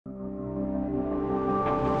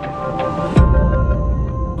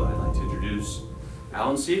I'd like to introduce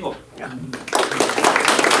Alan Siegel.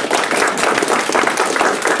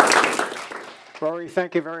 Rory,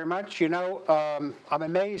 thank you very much. You know, I'm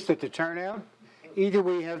amazed at the turnout. Either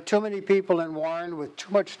we have too many people in Warren with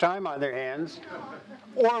too much time on their hands,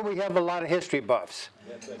 or we have a lot of history buffs.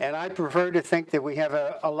 And I prefer to think that we have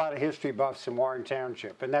a lot of history buffs in Warren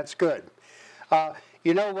Township, and that's good.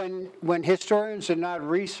 You know, when historians are not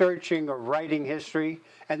researching or writing history,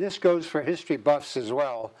 and this goes for history buffs as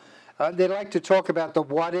well, they like to talk about the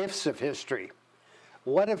what-ifs of history.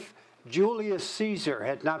 What if Julius Caesar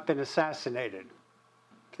had not been assassinated?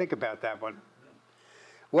 Think about that one.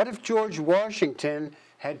 What if George Washington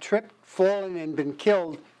had tripped, fallen, and been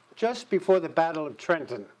killed just before the Battle of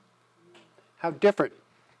Trenton? How different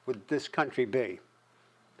would this country be?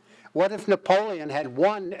 What if Napoleon had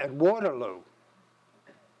won at Waterloo?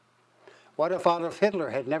 What if Adolf Hitler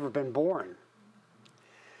had never been born?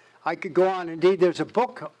 I could go on. Indeed, there's a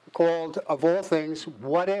book called, of all things,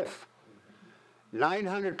 What If?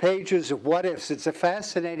 900 pages of what ifs. It's a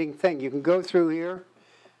fascinating thing. You can go through here,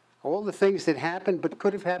 all the things that happened but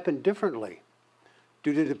could have happened differently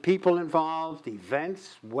due to the people involved,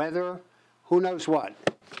 events, weather, who knows what.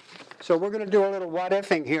 So we're going to do a little what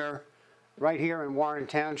ifing here, right here in Warren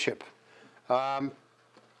Township. I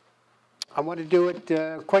want to do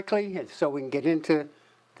it quickly so we can get into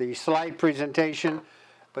the slide presentation.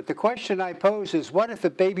 But the question I pose is, what if a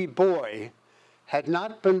baby boy had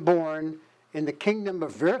not been born in the kingdom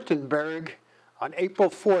of Württemberg on April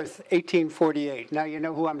 4th, 1848? Now you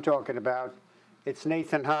know who I'm talking about. It's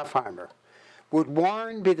Nathan Hofheimer. Would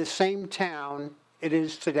Warren be the same town it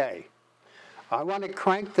is today? I want to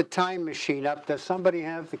crank the time machine up. Does somebody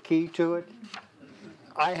have the key to it?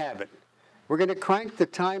 I have it. We're going to crank the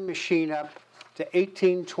time machine up to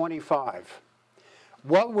 1825.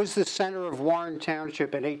 What was the center of Warren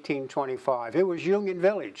Township in 1825? It was Union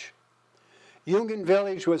Village. Union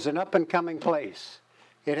Village was an up-and-coming place.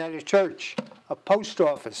 It had a church, a post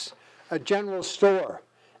office, a general store,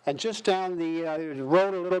 and just down the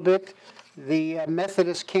road a little bit, the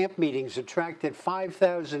Methodist camp meetings attracted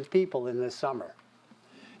 5,000 people in the summer.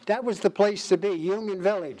 That was the place to be, Union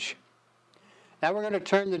Village. Now we're going to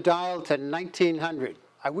turn the dial to 1900.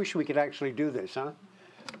 I wish we could actually do this, huh?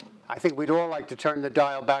 I think we'd all like to turn the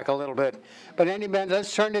dial back a little bit. But anyway,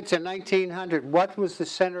 let's turn it to 1900. What was the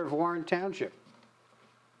center of Warren Township?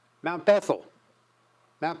 Mount Bethel.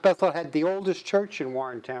 Mount Bethel had the oldest church in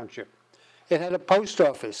Warren Township. It had a post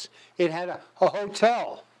office. It had a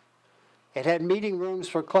hotel. It had meeting rooms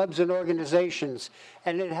for clubs and organizations.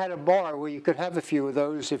 And it had a bar where you could have a few of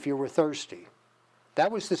those if you were thirsty. That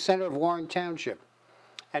was the center of Warren Township.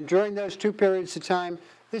 And during those two periods of time,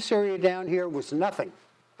 this area down here was nothing.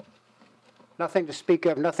 Nothing to speak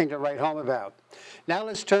of, nothing to write home about. Now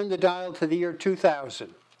let's turn the dial to the year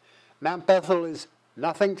 2000. Mount Bethel is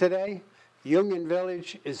nothing today. Union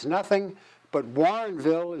Village is nothing, but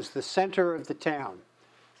Warrenville is the center of the town.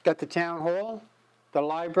 It's got the town hall, the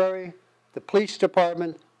library, the police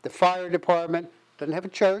department, the fire department. Doesn't have a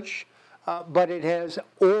church, but it has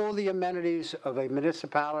all the amenities of a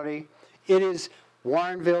municipality.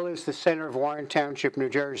 Warrenville is the center of Warren Township, New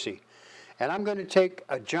Jersey. And I'm going to take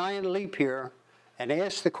a giant leap here and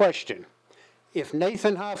ask the question, if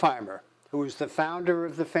Nathan Hofheimer, who was the founder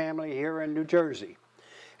of the family here in New Jersey,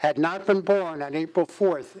 had not been born on April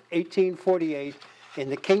 4th, 1848, in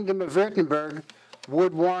the kingdom of Württemberg,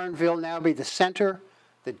 would Warrenville now be the center,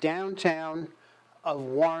 the downtown of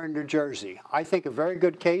Warren, New Jersey? I think a very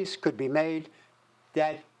good case could be made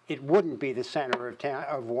that it wouldn't be the center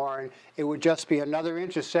of Warren. It would just be another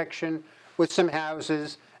intersection with some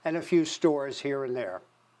houses and a few stores here and there.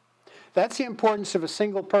 That's the importance of a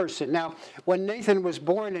single person. Now, when Nathan was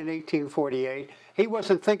born in 1848, he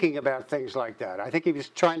wasn't thinking about things like that. I think he was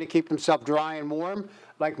trying to keep himself dry and warm,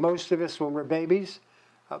 like most of us when we're babies.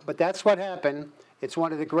 But that's what happened. It's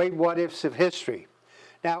one of the great what-ifs of history.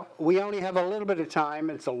 Now, we only have a little bit of time.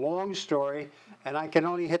 It's a long story, and I can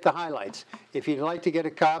only hit the highlights. If you'd like to get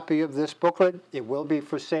a copy of this booklet, it will be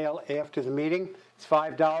for sale after the meeting. It's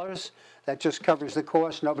 $5. That just covers the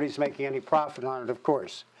cost. Nobody's making any profit on it, of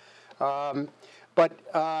course. But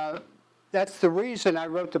that's the reason I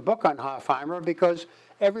wrote the book on Hofheimer, because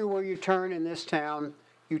everywhere you turn in this town,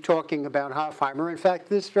 you're talking about Hofheimer. In fact,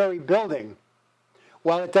 this very building,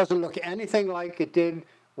 while it doesn't look anything like it did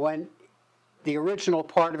when the original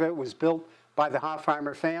part of it was built by the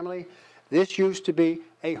Hofheimer family, this used to be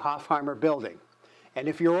a Hofheimer building. And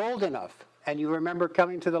if you're old enough and you remember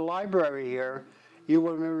coming to the library here, you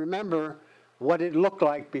will remember what it looked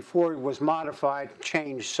like before it was modified,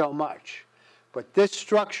 changed so much. But this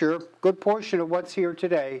structure, good portion of what's here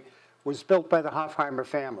today, was built by the Hofheimer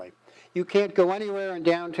family. You can't go anywhere in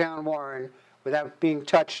downtown Warren without being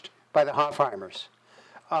touched by the Hofheimers.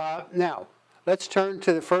 Now, let's turn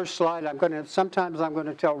to the first slide. Sometimes I'm going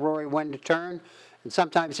to tell Rory when to turn, and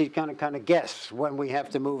sometimes he's going to kind of guess when we have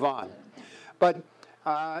to move on. But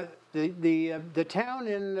the town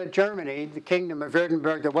in Germany, the Kingdom of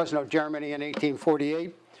Württemberg, there was no Germany in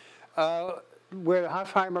 1848, where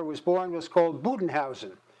Hofheimer was born, was called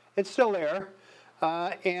Budenhausen. It's still there.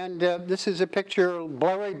 This is a picture,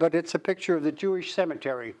 blurry, but it's a picture of the Jewish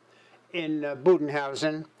cemetery in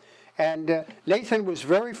Budenhausen. And Nathan was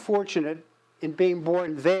very fortunate in being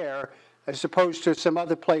born there as opposed to some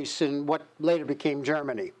other place in what later became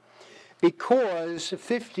Germany. Because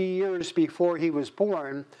 50 years before he was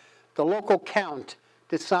born, the local count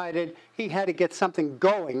decided he had to get something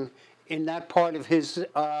going in that part of his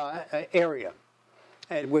area.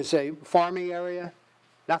 It was a farming area.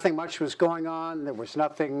 Nothing much was going on. There was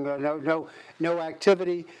nothing, no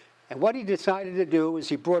activity. And what he decided to do was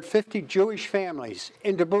he brought 50 Jewish families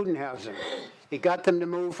into Budenhausen. He got them to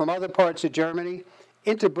move from other parts of Germany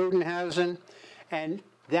into Budenhausen, and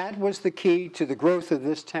that was the key to the growth of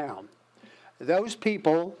this town. Those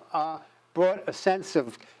people brought a sense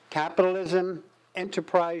of capitalism,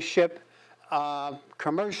 enterprise-ship,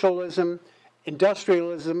 commercialism,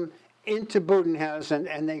 industrialism into Budenhausen,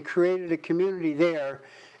 and they created a community there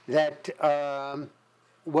that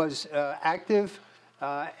was active,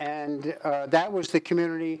 and that was the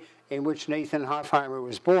community in which Nathan Hofheimer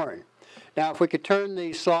was born. Now, if we could turn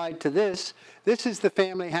the slide to this is the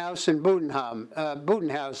family house in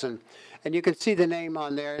Budenhausen, and you can see the name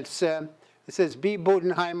on there. It says B.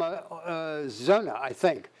 Budenheimer Zona, I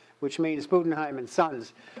think, which means Budenheim and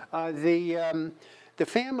Sons. The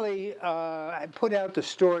family put out the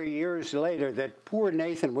story years later that poor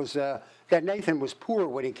Nathan was poor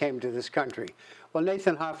when he came to this country. Well,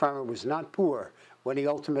 Nathan Hofheimer was not poor when he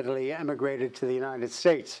ultimately emigrated to the United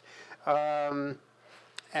States. And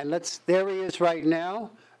there he is right now,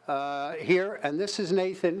 here, and this is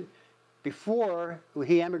Nathan before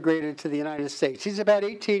he emigrated to the United States. He's about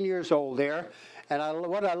 18 years old there, and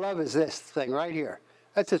what I love is this thing right here.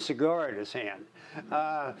 That's a cigar in his hand.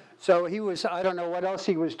 So he was, I don't know what else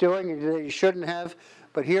he was doing that he shouldn't have,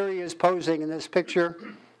 but here he is posing in this picture,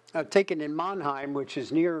 taken in Mannheim, which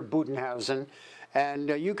is near Budenhausen. And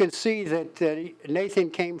you can see that Nathan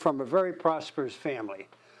came from a very prosperous family.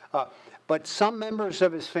 But some members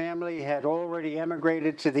of his family had already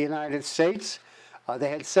emigrated to the United States. They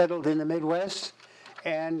had settled in the Midwest,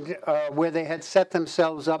 and where they had set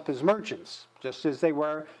themselves up as merchants, just as they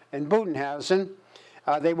were in Budenhausen.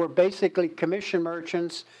 They were basically commission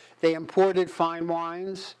merchants. They imported fine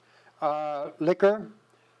wines, liquor,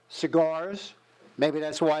 cigars. Maybe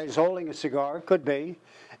that's why he's holding a cigar, could be,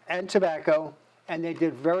 and tobacco. And they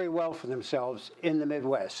did very well for themselves in the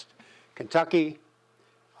Midwest. Kentucky,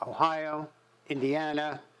 Ohio,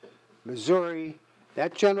 Indiana, Missouri.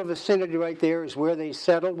 That general vicinity right there is where they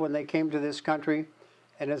settled when they came to this country.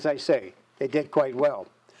 And as I say, they did quite well.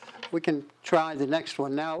 We can try the next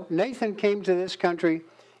one. Now, Nathan came to this country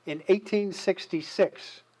in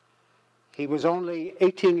 1866. He was only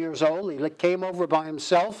 18 years old. He came over by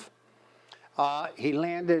himself. He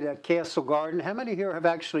landed at Castle Garden. How many here have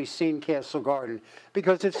actually seen Castle Garden?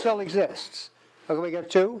 Because it still exists. Okay, we got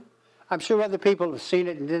two? I'm sure other people have seen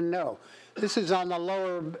it and didn't know. This is on the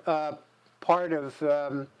lower part of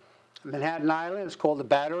Manhattan Island. It's called the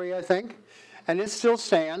Battery, I think. And it still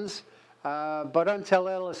stands. But until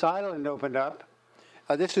Ellis Island opened up,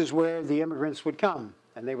 this is where the immigrants would come.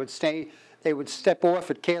 And they would step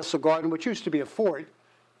off at Castle Garden, which used to be a fort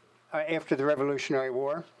after the Revolutionary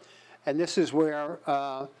War. And this is where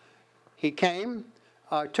he came,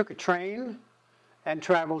 took a train, and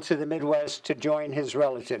traveled to the Midwest to join his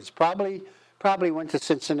relatives. Probably went to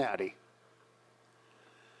Cincinnati.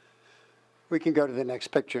 We can go to the next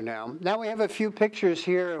picture now. Now we have a few pictures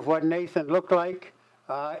here of what Nathan looked like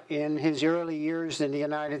in his early years in the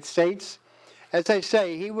United States. As I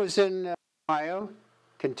say, he was in Ohio,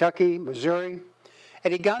 Kentucky, Missouri,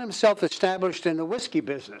 and he got himself established in the whiskey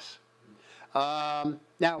business.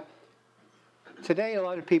 Now, today a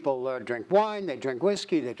lot of people drink wine, they drink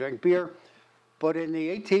whiskey, they drink beer, but in the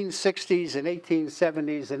 1860s and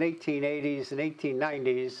 1870s and 1880s and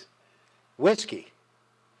 1890s, whiskey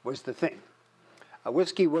was the thing.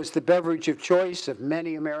 Whiskey was the beverage of choice of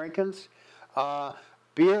many Americans.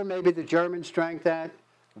 Beer, maybe the Germans drank that.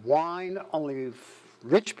 Wine, only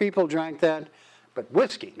rich people drank that. But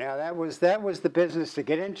whiskey, now that was the business to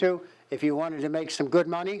get into if you wanted to make some good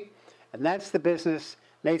money. And that's the business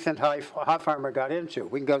Nathan Hofheimer got into.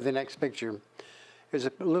 We can go to the next picture. Here's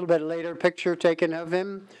a little bit later picture taken of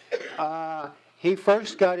him. he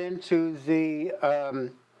first got into the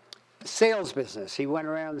sales business. He went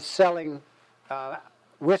around selling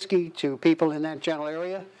whiskey to people in that general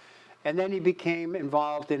area, and then he became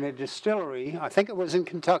involved in a distillery. I think it was in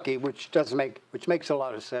Kentucky, which makes a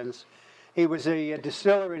lot of sense. He was a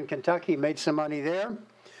distiller in Kentucky, made some money there,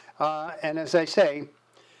 and as I say,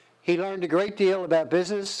 he learned a great deal about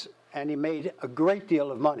business, and he made a great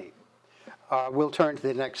deal of money. We'll turn to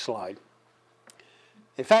the next slide.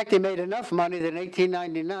 In fact, he made enough money that in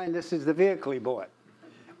 1899, this is the vehicle he bought.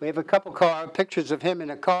 We have a couple pictures of him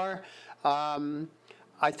in a car.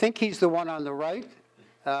 I think he's the one on the right.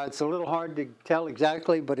 It's a little hard to tell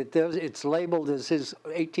exactly, but it's labeled as his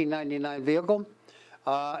 1899 vehicle.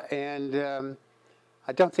 And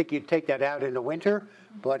I don't think you'd take that out in the winter,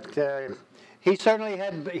 but he certainly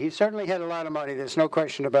had a lot of money. There's no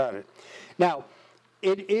question about it. Now,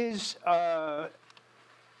 it is a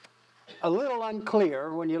little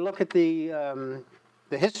unclear when you look at the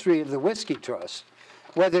history of the Whiskey Trust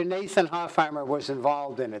whether Nathan Hofheimer was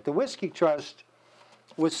involved in it. The Whiskey Trust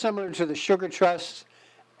was similar to the Sugar Trust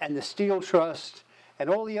and the Steel Trust and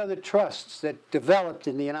all the other trusts that developed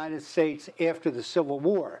in the United States after the Civil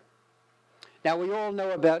War. Now, we all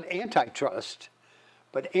know about antitrust,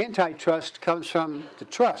 but antitrust comes from the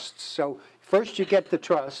trusts. So first you get the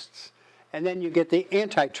trusts, and then you get the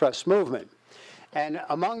antitrust movement. And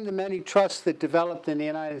among the many trusts that developed in the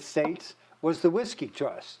United States was the Whiskey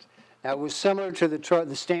Trust. Now, it was similar to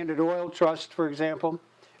the Standard Oil Trust, for example,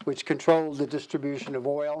 which controlled the distribution of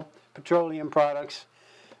oil, petroleum products.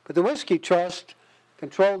 But the Whiskey Trust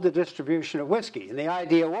controlled the distribution of whiskey. And the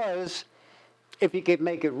idea was, if you could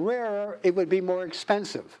make it rarer, it would be more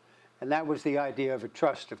expensive. And that was the idea of a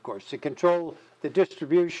trust, of course, to control the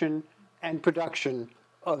distribution and production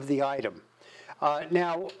of the item.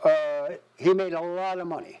 He made a lot of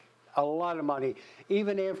money,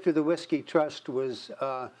 even after the Whiskey Trust was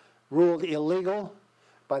ruled illegal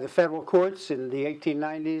by the federal courts in the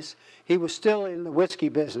 1890s. He was still in the whiskey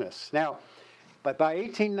business. Now, but by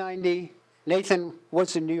 1890, Nathan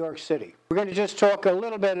was in New York City. We're going to just talk a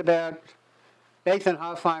little bit about Nathan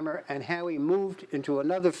Hofheimer and how he moved into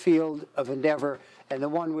another field of endeavor, and the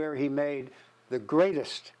one where he made the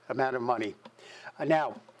greatest amount of money.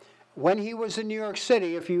 Now, when he was in New York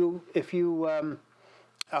City, if you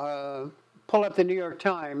pull up the New York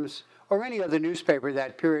Times or any other newspaper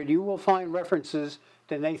that period, you will find references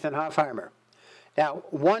to Nathan Hofheimer. Now,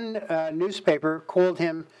 one newspaper called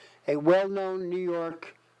him a well-known New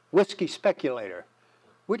York whiskey speculator,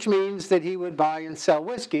 which means that he would buy and sell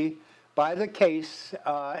whiskey by the case,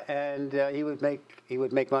 and he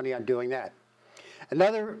would make money on doing that.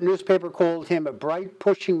 Another newspaper called him a bright,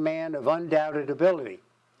 pushing man of undoubted ability.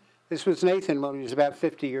 This was Nathan when he was about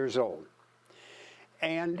 50 years old.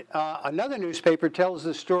 And another newspaper tells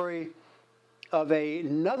the story of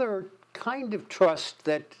another kind of trust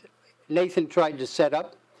that Nathan tried to set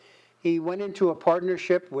up. He went into a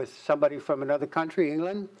partnership with somebody from another country,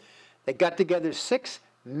 England. They got together $6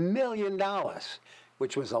 million,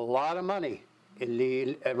 which was a lot of money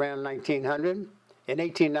around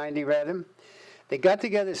 1890 rather. They got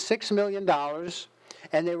together $6 million,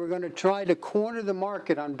 and they were going to try to corner the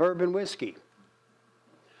market on bourbon whiskey.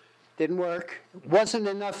 Didn't work. Wasn't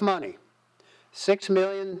enough money. $6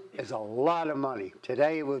 million is a lot of money.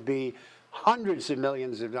 Today it would be hundreds of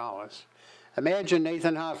millions of dollars. Imagine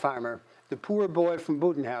Nathan Hofheimer, the poor boy from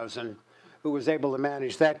Budenhausen, who was able to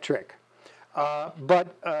manage that trick. But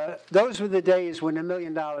those were the days when $1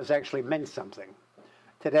 million actually meant something.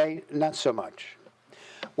 Today, not so much.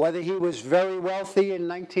 Whether he was very wealthy in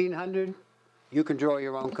 1900, you can draw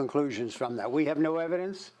your own conclusions from that. We have no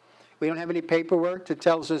evidence. We don't have any paperwork that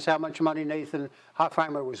tells us how much money Nathan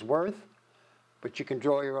Hofheimer was worth, but you can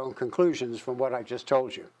draw your own conclusions from what I just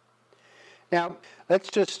told you. Now, let's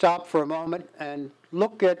just stop for a moment and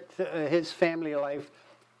look at his family life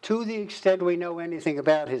to the extent we know anything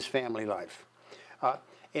about his family life.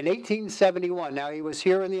 In 1871, now he was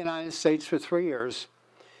here in the United States for 3 years,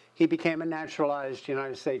 he became a naturalized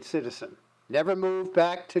United States citizen. Never moved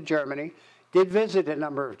back to Germany, did visit a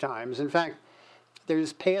number of times. In fact,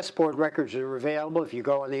 there's passport records that are available if you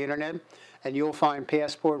go on the internet, and you'll find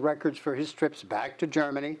passport records for his trips back to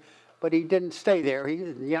Germany, but he didn't stay there.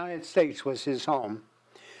 The United States was his home.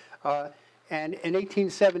 And in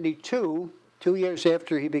 1872, 2 years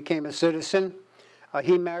after he became a citizen,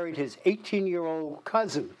 he married his 18-year-old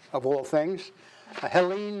cousin, of all things,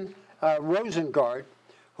 Helene Rosengart,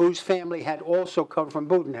 whose family had also come from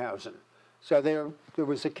Budenhausen. So there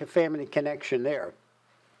was a family connection there.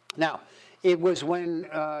 Now, it was when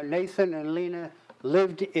Nathan and Lena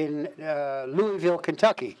lived in Louisville,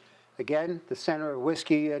 Kentucky, again, the center of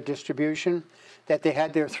whiskey distribution, that they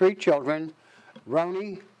had their 3 children,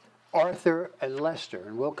 Roni, Arthur, and Lester.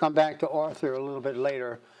 And we'll come back to Arthur a little bit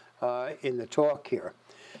later in the talk here.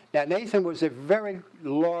 Now, Nathan was a very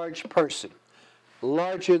large person,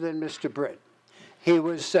 larger than Mr. Britt. He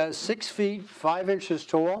was 6 feet 5 inches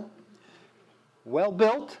tall, well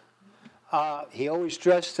built. He always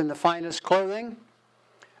dressed in the finest clothing,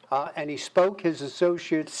 and he spoke, his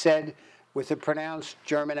associates said, with a pronounced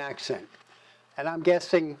German accent. And I'm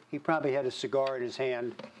guessing he probably had a cigar in his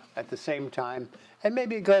hand at the same time, and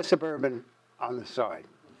maybe a glass of bourbon on the side,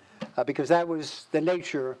 because that was the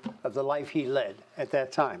nature of the life he led at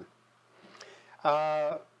that time.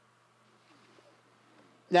 Now,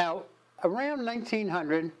 around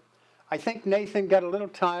 1900, I think Nathan got a little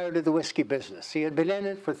tired of the whiskey business. He had been in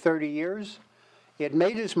it for 30 years. He had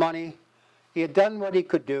made his money. He had done what he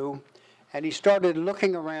could do, and he started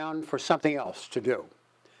looking around for something else to do.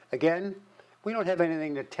 Again, we don't have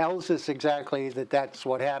anything that tells us exactly that that's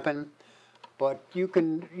what happened, but you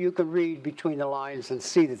can read between the lines and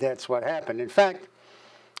see that that's what happened. In fact,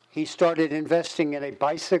 he started investing in a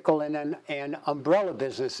bicycle and an umbrella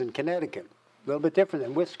business in Connecticut, a little bit different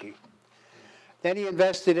than whiskey. Then he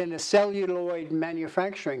invested in a celluloid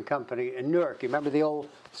manufacturing company in Newark. You remember the old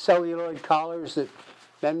celluloid collars that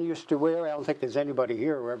men used to wear? I don't think there's anybody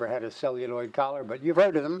here who ever had a celluloid collar, but you've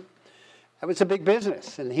heard of them. That was a big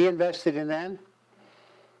business, and he invested in that.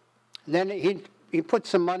 Then he put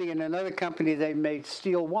some money in another company. They made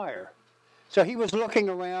steel wire. So he was looking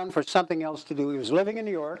around for something else to do. He was living in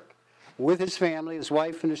New York with his family, his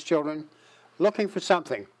wife and his children, looking for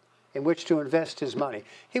something in which to invest his money.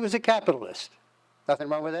 He was a capitalist. Nothing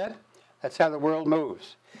wrong with that. That's how the world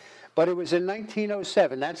moves. But it was in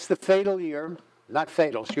 1907. That's the fatal year. Not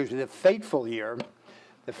fatal, excuse me, the fateful year.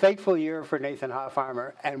 The fateful year for Nathan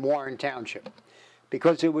Hofheimer and Warren Township.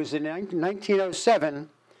 Because it was in 1907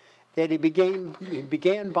 that he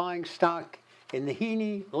began buying stock in the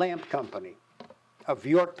Heaney Lamp Company of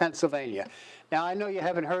York, Pennsylvania. Now, I know you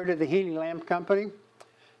haven't heard of the Heaney Lamp Company.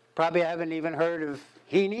 Probably haven't even heard of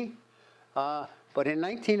Heaney. But in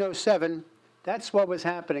 1907, that's what was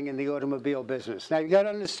happening in the automobile business. Now, you got to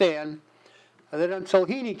understand that until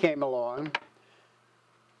Heaney came along,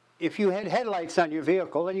 if you had headlights on your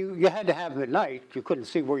vehicle, and you had to have them at night, you couldn't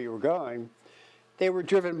see where you were going, they were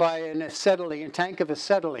driven by a tank of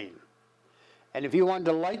acetylene. And if you wanted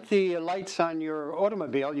to light the lights on your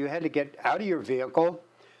automobile, you had to get out of your vehicle,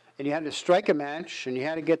 and you had to strike a match, and you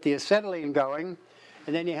had to get the acetylene going,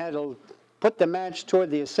 and then you had to put the match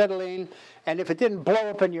toward the acetylene, and if it didn't blow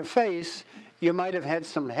up in your face, you might have had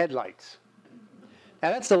some headlights.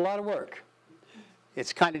 Now, that's a lot of work.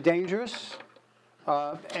 It's kind of dangerous.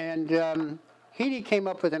 Heaney came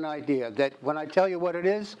up with an idea that when I tell you what it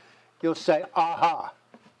is, you'll say, aha,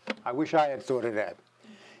 I wish I had thought of that.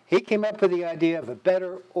 He came up with the idea of a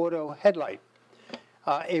better auto headlight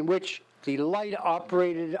in which the light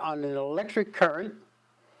operated on an electric current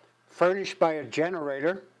furnished by a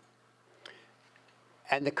generator,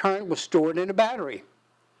 and the current was stored in a battery.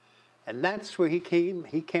 And that's where he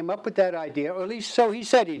came up with that idea, or at least so he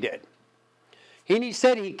said he did. Heaney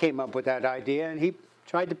said he came up with that idea, and he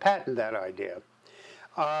tried to patent that idea.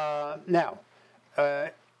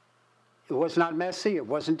 It was not messy, it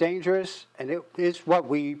wasn't dangerous, and it is what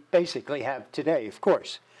we basically have today, of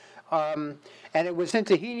course. And it was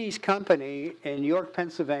into Heaney's company in York,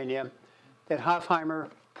 Pennsylvania, that Hofheimer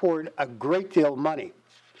poured a great deal of money.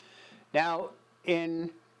 Now, in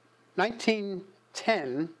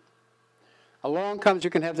 1910, along comes, you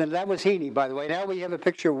can have them, that was Heaney, by the way. Now we have a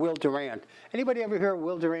picture of Will Durant. Anybody ever hear of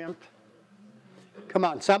Will Durant? Come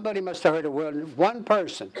on, somebody must have heard of Will. One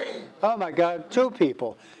person. Oh my God, 2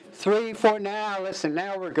 people. 3, 4, now listen,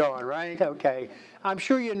 now we're going, right? Okay. I'm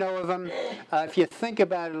sure you know of him. If you think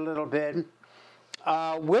about it a little bit,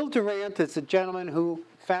 Will Durant is the gentleman who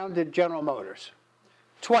founded General Motors.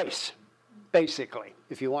 Twice, basically,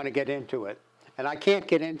 if you want to get into it. And I can't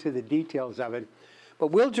get into the details of it. But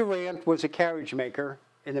Will Durant was a carriage maker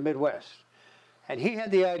in the Midwest. And he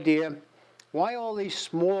had the idea, why all these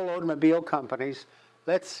small automobile companies?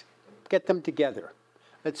 Let's get them together.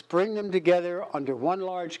 Let's bring them together under one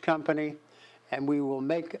large company, and we will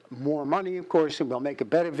make more money, of course, and we'll make a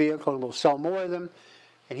better vehicle, and we'll sell more of them.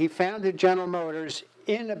 And he founded General Motors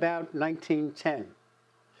in about 1910.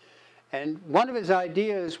 And one of his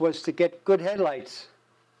ideas was to get good headlights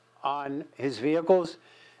on his vehicles.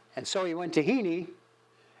 And so he went to Heaney,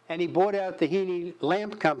 and he bought out the Heaney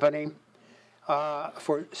Lamp Company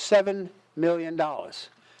for $7 million.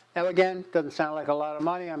 Now, again, doesn't sound like a lot of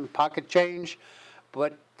money. I'm pocket change.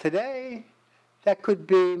 But today, that could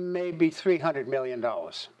be maybe $300 million.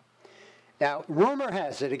 Now, rumor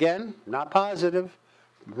has it, again, not positive,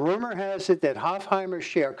 rumor has it that Hofheimer's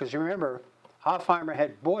share, because remember, Hofheimer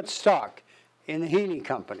had bought stock in the Heaney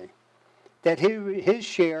Company, that his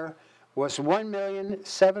share was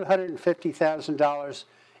 $1,750,000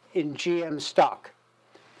 in GM stock.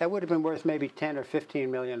 That would have been worth maybe $10 or $15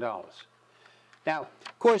 million. Now,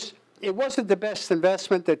 of course, it wasn't the best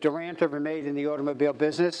investment that Durant ever made in the automobile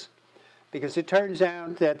business, because it turns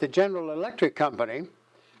out that the General Electric Company,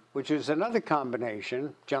 which is another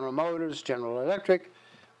combination, General Motors, General Electric,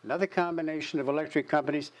 another combination of electric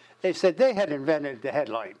companies, they said they had invented the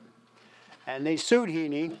headlight. And they sued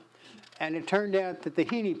Heaney, and it turned out that the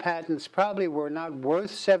Heaney patents probably were not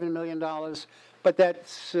worth $7 million, but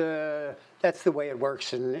that's the way it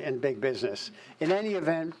works in big business. In any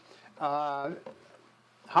event, Hofheimer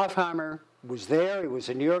was there. He was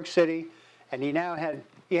in New York City, and he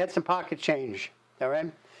had some pocket change. All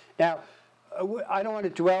right. Now, I don't want to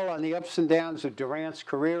dwell on the ups and downs of Durant's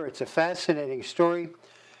career. It's a fascinating story,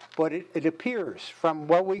 but it appears, from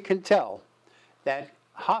what we can tell, that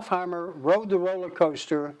Hofheimer rode the roller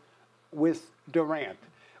coaster with Durant.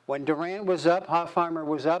 When Durant was up, Hofheimer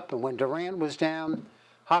was up, and when Durant was down,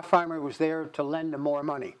 Hofheimer was there to lend him more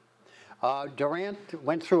money. Durant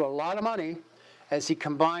went through a lot of money as he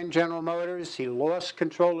combined General Motors. He lost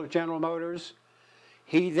control of General Motors.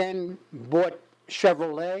 He then bought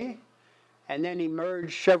Chevrolet, and then he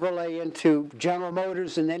merged Chevrolet into General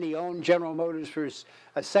Motors, and then he owned General Motors for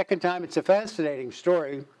a second time. It's a fascinating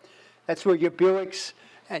story. That's where your Buicks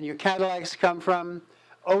and your Cadillacs come from,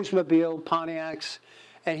 Oldsmobile, Pontiacs.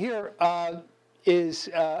 And here is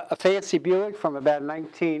a fancy Buick from about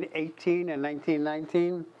 1918 and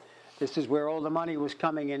 1919. This is where all the money was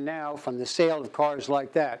coming in now from the sale of cars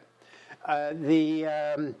like that.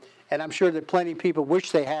 And I'm sure that plenty of people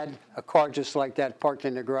wish they had a car just like that parked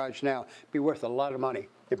in their garage now. It'd be worth a lot of money.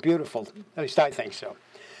 They're beautiful. At least I think so.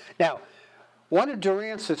 Now, one of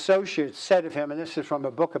Durant's associates said of him, and this is from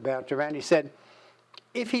a book about Durant, he said,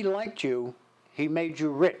 if he liked you, he made you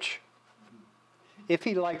rich. If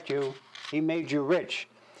he liked you, he made you rich.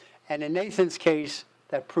 And in Nathan's case,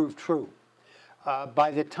 that proved true.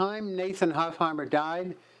 By the time Nathan Hofheimer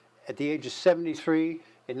died, at the age of 73,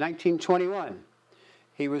 in 1921,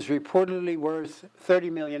 he was reportedly worth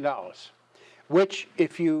 $30 million, which,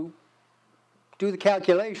 if you do the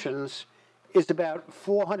calculations, is about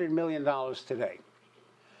 $400 million today.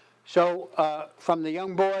 So from the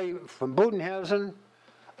young boy from Budenhausen,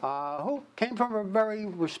 who came from a very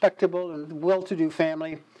respectable and well-to-do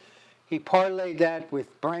family, he parlayed that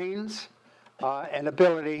with brains and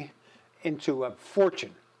ability into a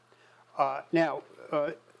fortune. Now,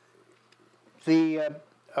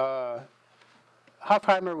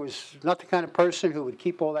 Hofheimer was not the kind of person who would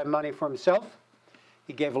keep all that money for himself.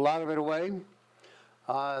 He gave a lot of it away.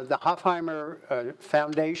 The Hofheimer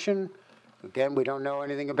Foundation, again, we don't know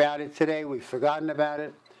anything about it today. We've forgotten about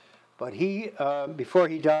it. But he, before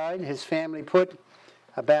he died, his family put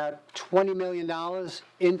about $20 million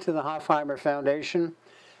into the Hofheimer Foundation,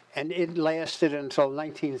 and it lasted until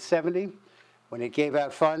 1970, when it gave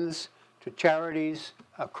out funds to charities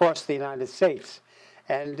across the United States.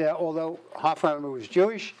 And although Hofheimer was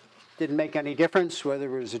Jewish, didn't make any difference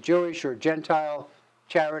whether it was a Jewish or Gentile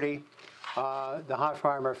charity. The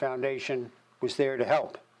Hofheimer Foundation was there to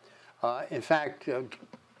help. In fact,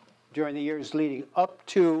 during the years leading up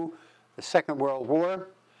to the Second World War,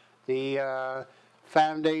 the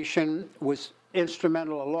foundation was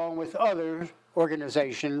instrumental, along with other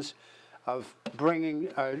organizations, of bringing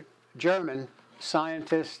German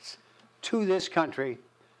scientists to this country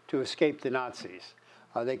to escape the Nazis.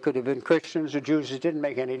 They could have been Christians or Jews. It didn't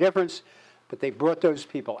make any difference, but they brought those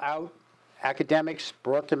people out. Academics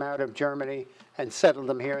brought them out of Germany and settled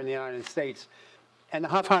them here in the United States. And the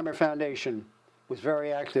Hofheimer Foundation was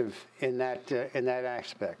very active in that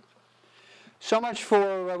aspect. So much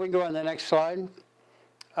for, we can go on the next slide.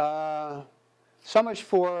 So much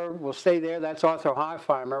for, we'll stay there, that's Arthur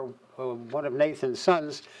Hofheimer, one of Nathan's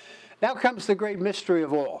sons. Now comes the great mystery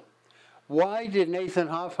of all. Why did Nathan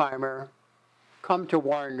Hofheimer come to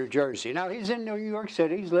Warren, New Jersey? Now, he's in New York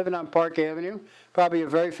City. He's living on Park Avenue, probably a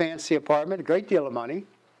very fancy apartment, a great deal of money,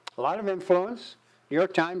 a lot of influence. New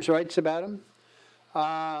York Times writes about him.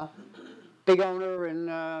 Big owner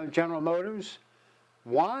in General Motors.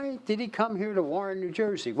 Why did he come here to Warren, New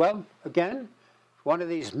Jersey? Well, again, one of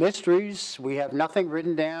these mysteries. We have nothing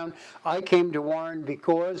written down. I came to Warren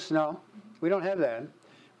because, no, we don't have that.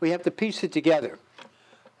 We have to piece it together.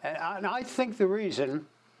 And I think the reason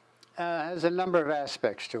has a number of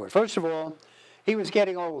aspects to it. First of all, he was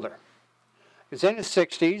getting older. He was in his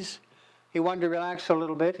 60s. He wanted to relax a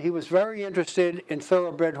little bit. He was very interested in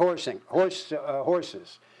thoroughbred horses.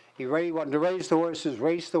 He wanted to raise the horses,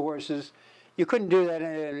 race the horses. You couldn't do that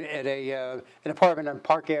at an apartment on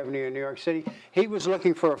Park Avenue in New York City. He was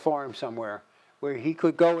looking for a farm somewhere where he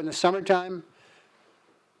could go in the summertime,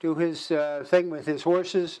 do his thing with his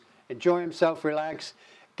horses, enjoy himself, relax,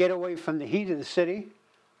 get away from the heat of the city.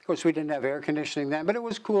 Of course, we didn't have air conditioning then, but it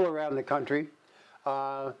was cool around the country.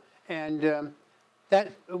 That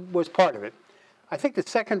was part of it. I think the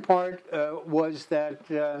second part was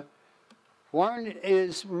that Warren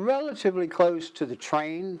is relatively close to the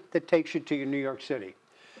train that takes you to New York City.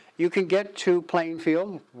 You can get to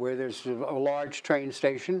Plainfield, where there's a large train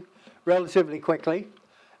station, relatively quickly.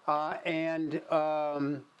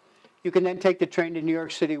 You can then take the train to New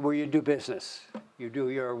York City where you do business. You do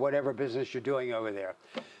your whatever business you're doing over there.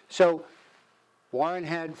 So Warren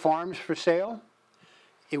had farms for sale.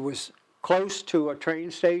 It was close to a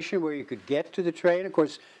train station where you could get to the train. Of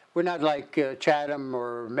course, we're not like Chatham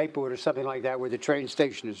or Maplewood or something like that where the train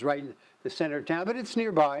station is right in the center of town, but it's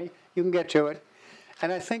nearby. You can get to it.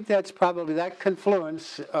 And I think that's probably that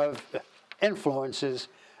confluence of influences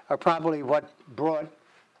are probably what brought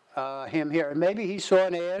him here. And maybe he saw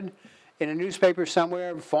an ad in a newspaper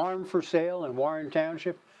somewhere, farm for sale in Warren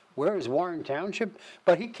Township. Where is Warren Township?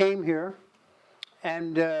 But he came here,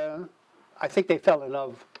 and I think they fell in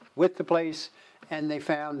love with the place, and they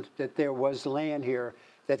found that there was land here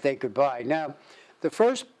that they could buy. Now, the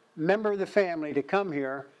first member of the family to come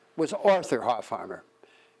here was Arthur Hofheimer.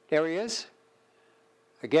 There he is.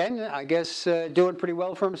 Again, I guess doing pretty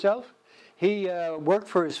well for himself. He worked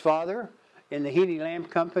for his father in the Heaney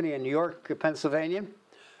Lamp Company in New York, Pennsylvania.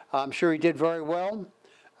 I'm sure he did very well.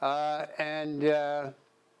 Talk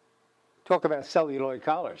about celluloid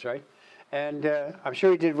collars, right? And I'm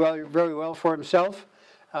sure he did very well for himself.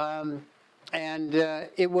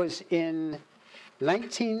 It was in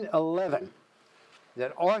 1911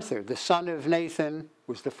 that Arthur, the son of Nathan,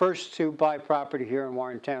 was the first to buy property here in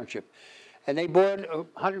Warren Township. And they bought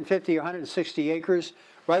 150 or 160 acres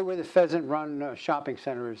right where the Pheasant Run shopping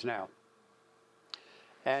center is now.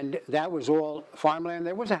 And that was all farmland.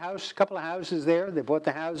 There was a couple of houses there. They bought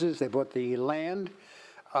the houses, they bought the land.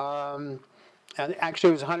 And actually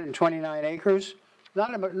it was 129 acres.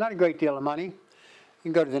 Not a great deal of money. You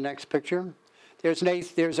can go to the next picture.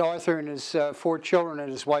 There's Arthur and his 4 children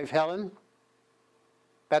and his wife Helen.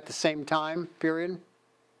 About the same time period.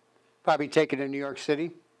 Probably taken in New York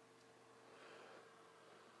City.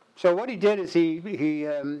 So what he did is he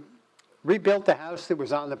rebuilt the house that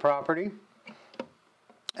was on the property.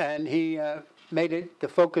 And he made it the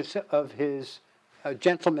focus of his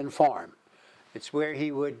gentleman farm. It's where he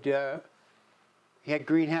had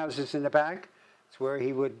greenhouses in the back. It's where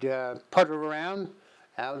he would putter around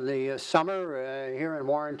out in the summer here in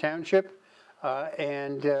Warren Township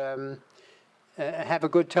and have a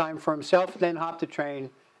good time for himself, then hop the train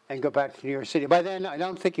and go back to New York City. By then, I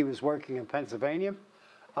don't think he was working in Pennsylvania,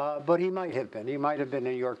 but he might have been. He might have been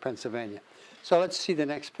in New York, Pennsylvania. So let's see the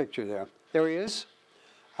next picture there. There he is.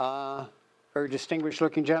 Very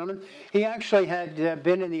distinguished-looking gentleman. He actually had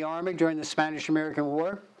been in the Army during the Spanish-American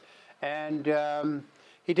War, and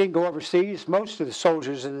he didn't go overseas. Most of the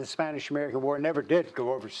soldiers in the Spanish-American War never did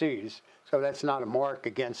go overseas, so that's not a mark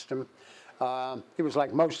against him. He was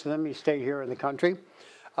like most of them. He stayed here in the country.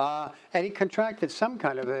 And he contracted some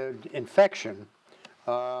kind of an infection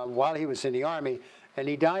while he was in the Army, and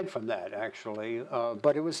he died from that, actually.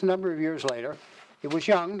 But it was a number of years later. He was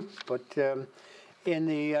young, but in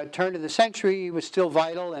the turn of the century, he was still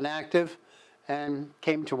vital and active and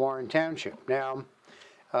came to Warren Township. Now,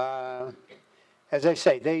 as I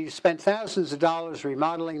say, they spent thousands of dollars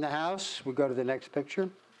remodeling the house. We'll go to the next picture.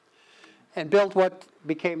 And built what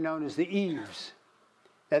became known as the eaves.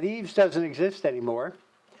 Now, the eaves doesn't exist anymore.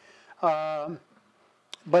 But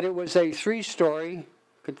it was a 3-story.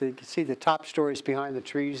 You can see the top stories behind the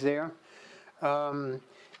trees there.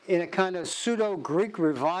 In a kind of pseudo-Greek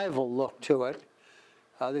revival look to it.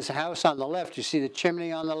 There's a house on the left. You see the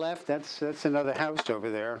chimney on the left? That's another house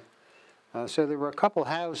over there. So there were a couple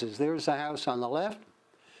houses. There's a house on the left,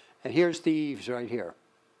 and here's the eaves right here.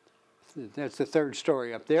 That's the 3rd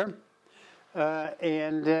story up there.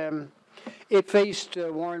 It faced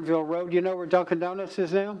Warrenville Road. You know where Dunkin' Donuts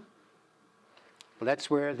is now? Well,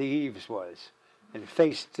 that's where the eaves was. And it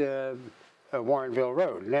faced Warrenville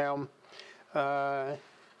Road. Now,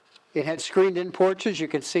 it had screened-in porches. You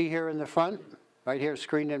can see here in the front. Right here,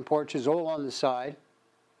 screened-in porches all on the side.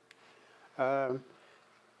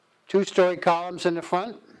 2-story columns in the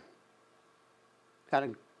front. Kind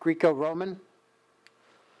of Greco-Roman.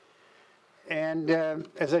 And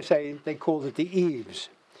as I say, they called it the eaves.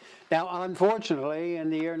 Now, unfortunately, in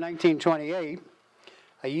the year 1928,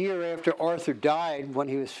 a year after Arthur died when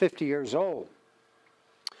he was 50 years old,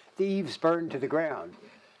 the eaves burned to the ground.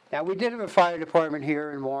 Now, we did have a fire department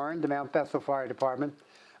here in Warren, the Mount Bethel Fire Department,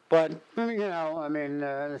 but, you know, I mean,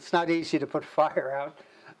 it's not easy to put a fire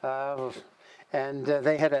out, and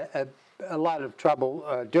they had a lot of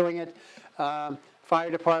trouble doing it. Fire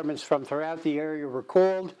departments from throughout the area were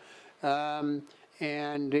called,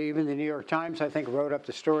 and even the New York Times, I think, wrote up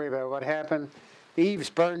the story about what happened. The eaves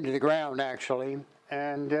burned to the ground, actually,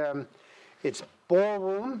 and its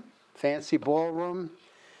ballroom, fancy ballroom,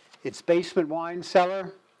 its basement wine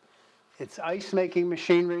cellar, its ice-making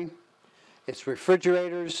machinery, its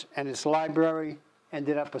refrigerators, and its library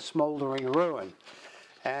ended up a smoldering ruin.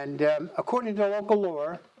 And according to local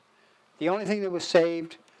law, the only thing that was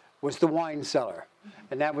saved was the wine cellar,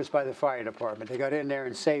 and that was by the fire department. They got in there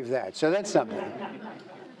and saved that, so that's something.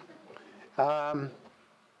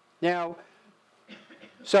 Now,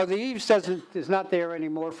 so the eaves is not there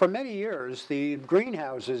anymore. For many years, the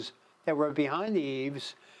greenhouses that were behind the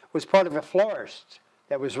eaves was part of a florist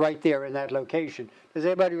that was right there in that location. Does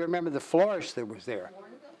anybody remember the florist that was there?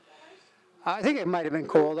 I think it might have been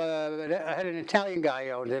called, I had an Italian guy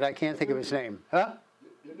owned it. I can't think of his name. Huh?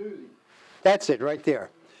 That's it, right there.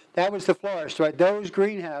 That was the florist, right? Those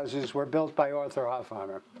greenhouses were built by Arthur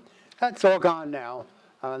Hofheimer. That's all gone now.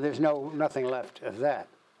 There's nothing left of that.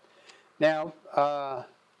 Now, a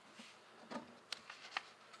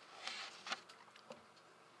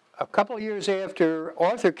couple of years after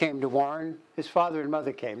Arthur came to Warren, his father and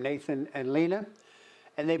mother came, Nathan and Lena,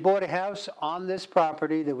 and they bought a house on this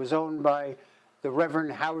property that was owned by the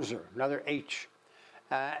Reverend Hauser, another H.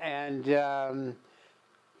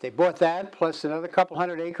 They bought that, plus another couple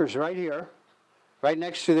hundred acres right here, right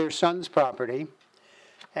next to their son's property.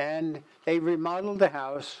 And they remodeled the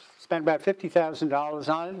house, spent about $50,000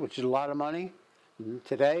 on it, which is a lot of money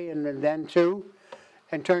today and then too,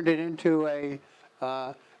 and turned it into a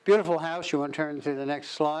beautiful house. You want to turn to the next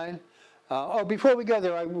slide? Before we go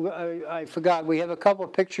there, I forgot, we have a couple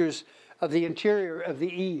of pictures of the interior of the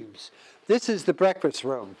eaves. This is the breakfast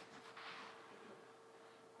room.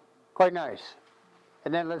 Quite nice.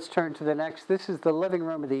 And then let's turn to the next. This is the living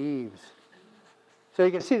room of the eaves. So you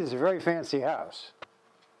can see this is a very fancy house.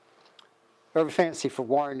 Very fancy for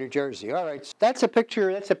Warren, New Jersey. All right, that's a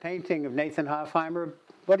picture, that's a painting of Nathan Hofheimer,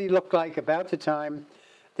 what he looked like about the time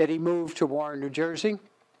that he moved to Warren, New Jersey.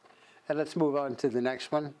 And let's move on to the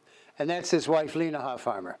next one. And that's his wife, Lena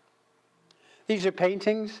Hofheimer. These are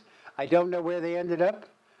paintings. I don't know where they ended up,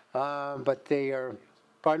 but they are,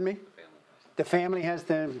 pardon me? The family has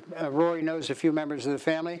them. Rory knows a few members of the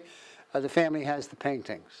family. The family has the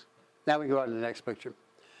paintings. Now we go on to the next picture.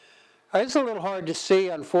 It's a little hard to see,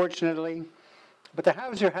 unfortunately, but the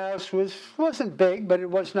Hauser house wasn't big, but it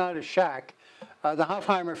was not a shack. The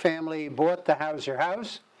Hofheimer family bought the Hauser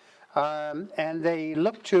house, and they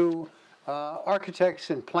looked to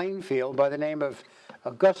architects in Plainfield by the name of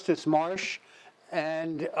Augustus Marsh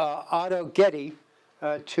and Otto Getty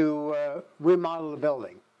to remodel the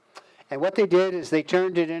building. And what they did is they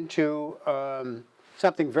turned it into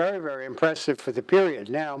something very, very impressive for the period.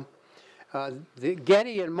 Now, the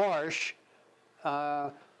Getty and Marsh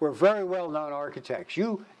were very well-known architects.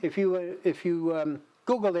 If you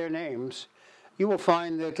Google their names, you will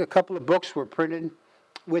find that a couple of books were printed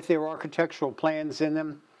with their architectural plans in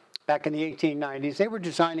them back in the 1890s. They were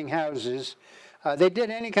designing houses. They did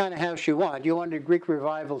any kind of house you want. You wanted a Greek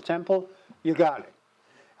Revival temple, you got it.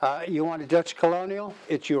 You want a Dutch colonial,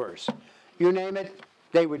 it's yours. You name it,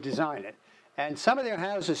 they would design it. And some of their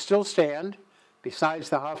houses still stand, besides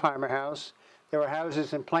the Hofheimer house. There were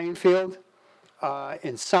houses in Plainfield,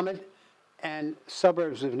 in Summit, and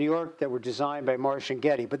suburbs of New York that were designed by Marsh and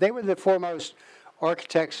Getty. But they were the foremost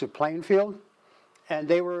architects of Plainfield, and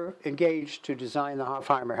they were engaged to design the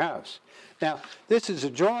Hofheimer house. Now, this is a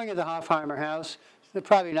drawing of the Hofheimer house. It's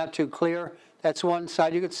probably not too clear. That's one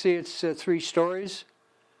side. You can see it's 3 stories.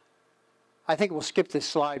 I think we'll skip this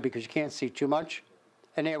slide because you can't see too much.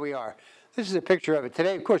 And there we are. This is a picture of it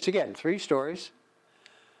today. Of course, again, 3 stories.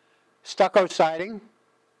 Stucco siding.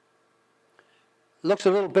 Looks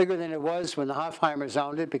a little bigger than it was when the Hofheimers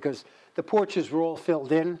owned it because the porches were all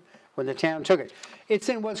filled in when the town took it. It's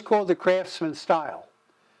in what's called the Craftsman style.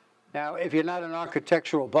 Now, if you're not an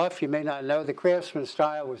architectural buff, you may not know the Craftsman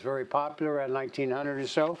style was very popular around 1900 or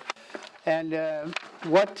so. And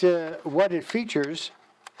what it features,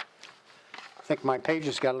 I think my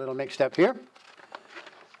pages got a little mixed up here.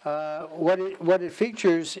 What it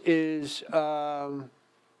features is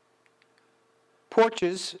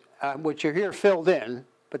porches, which are here filled in,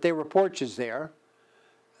 but they were porches there.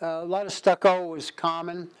 A lot of stucco was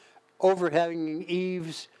common, overhanging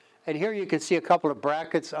eaves. And here you can see a couple of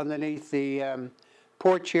brackets underneath the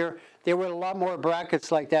porch here. There were a lot more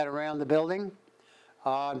brackets like that around the building,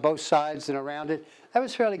 on both sides and around it. That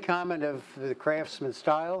was fairly common of the craftsman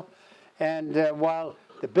style. And while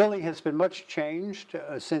the building has been much changed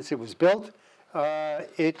since it was built,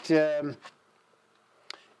 it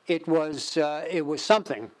was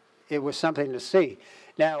something. It was something to see.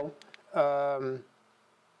 Now,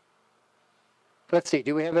 let's see.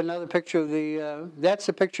 Do we have another picture of the? That's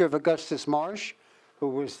a picture of Augustus Marsh, who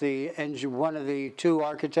was one of the two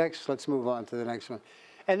architects. Let's move on to the next one.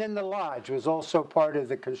 And then the lodge was also part of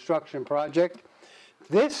the construction project.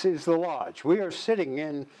 This is the lodge. We are sitting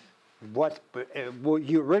in what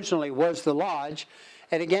originally was the lodge.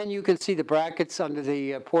 And again, you can see the brackets under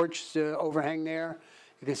the porch overhang there.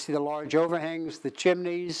 You can see the large overhangs, the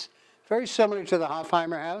chimneys, very similar to the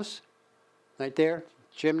Hofheimer house, right there,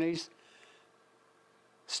 chimneys,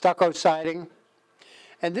 stucco siding.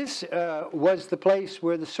 And this was the place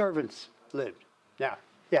where the servants lived. Now,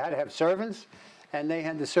 you had to have servants, and they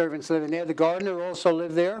had the servants living there. The gardener also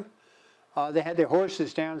lived there. They had their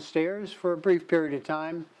horses downstairs for a brief period of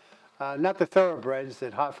time. Not the thoroughbreds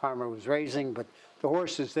that Hofheimer was raising, but the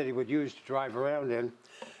horses that he would use to drive around in.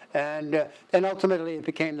 And then ultimately it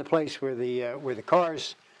became the place where the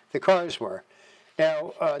cars were.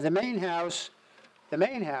 Now the main house,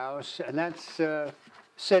 and that's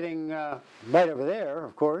sitting right over there,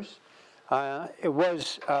 of course. It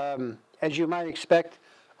was, as you might expect,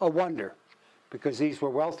 a wonder, because these were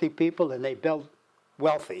wealthy people and they built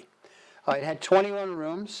wealthy. It had 21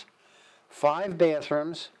 rooms, 5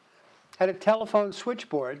 bathrooms, had a telephone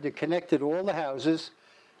switchboard that connected all the houses.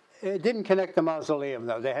 It didn't connect the mausoleum,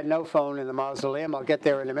 though. They had no phone in the mausoleum. I'll get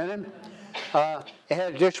there in a minute. It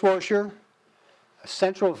had a dishwasher, a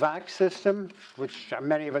central vac system, which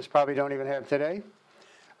many of us probably don't even have today.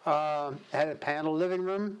 It had a panel living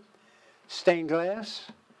room, stained glass,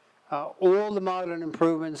 all the modern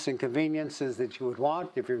improvements and conveniences that you would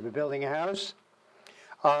want if you were building a house,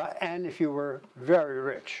 and if you were very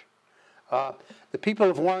rich. The people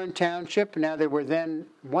of Warren Township, now there were then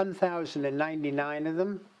 1,099 of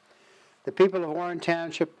them. The people of Warren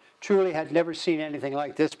Township truly had never seen anything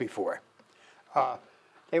like this before.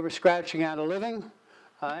 They were scratching out a living,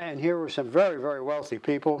 and here were some very, very wealthy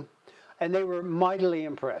people, and they were mightily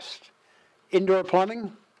impressed. Indoor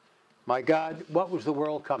plumbing, my God, what was the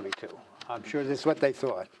world coming to? I'm sure this is what they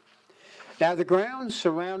thought. Now, the grounds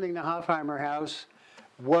surrounding the Hofheimer house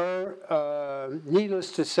were,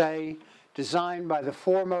 needless to say, designed by the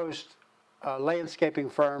foremost landscaping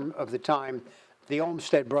firm of the time, the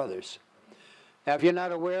Olmsted Brothers. Now, if you're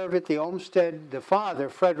not aware of it, the father,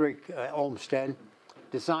 Frederick Olmsted,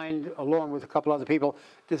 designed, along with a couple other people,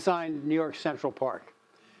 designed New York Central Park.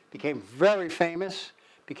 Became very famous,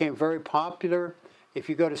 became very popular. If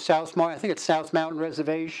you go to I think it's South Mountain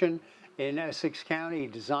Reservation in Essex County, he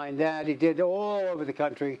designed that. He did all over the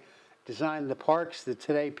country, designed the parks that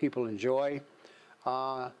today people enjoy.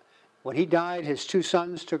 When he died, his 2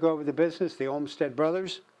 sons took over the business, the Olmsted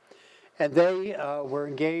Brothers, and they were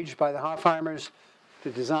engaged by the Hofheimers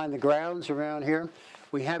to design the grounds around here.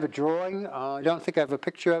 We have a drawing. I don't think I have a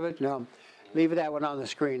picture of it. No, leave that one on the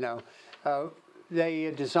screen now.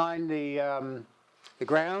 They designed the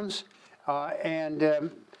grounds,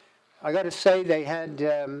 and I got to say they had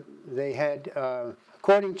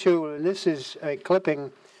according to, and this is a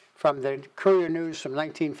clipping from the Courier News from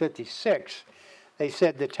 1956. They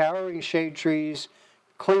said the towering shade trees,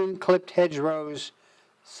 clean clipped hedgerows,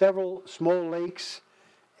 several small lakes,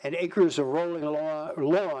 and acres of rolling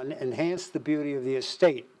lawn enhanced the beauty of the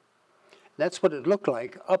estate. That's what it looked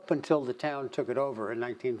like up until the town took it over in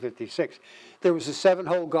 1956. There was a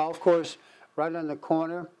 7-hole golf course right on the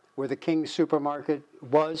corner where the King's Supermarket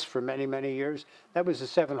was for many, many years. That was a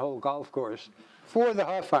 7-hole golf course for the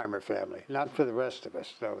Hofheimer family, not for the rest of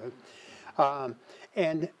us, though.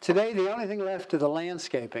 And today, the only thing left of the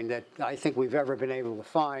landscaping that I think we've ever been able to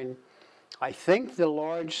find, I think the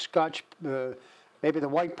large Scotch, maybe the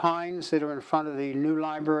white pines that are in front of the new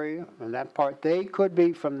library and that part, they could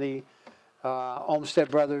be from the Olmsted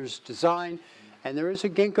Brothers design. And there is a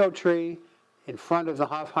ginkgo tree in front of the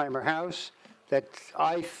Hofheimer house that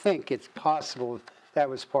I think it's possible that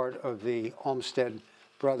was part of the Olmsted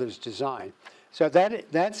Brothers design. So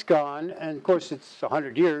that's gone, and of course it's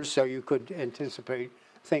 100 years, so you could anticipate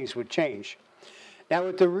things would change. Now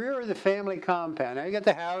at the rear of the family compound, now you got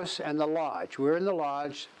the house and the lodge. We're in the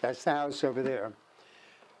lodge, that's the house over there.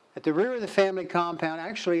 At the rear of the family compound,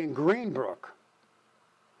 actually in Greenbrook,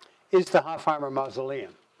 is the Hofheimer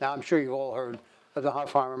Mausoleum. Now I'm sure you've all heard of the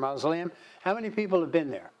Hofheimer Mausoleum. How many people have been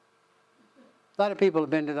there? A lot of people have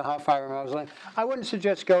been to the Hofheimer Mausoleum. I wouldn't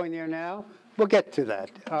suggest going there now. We'll get to that.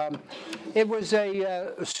 It was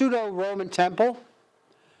a pseudo-Roman temple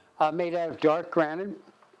made out of dark granite.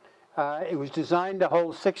 It was designed to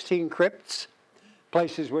hold 16 crypts,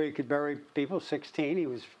 places where you could bury people, 16. He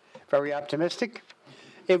was very optimistic.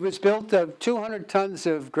 It was built of 200 tons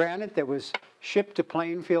of granite that was shipped to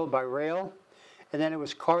Plainfield by rail, and then it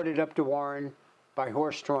was carted up to Warren by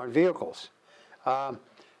horse-drawn vehicles.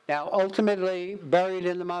 Now, ultimately, buried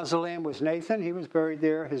in the mausoleum was Nathan. He was buried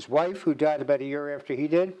there. His wife, who died about a year after he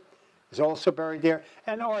did, was also buried there.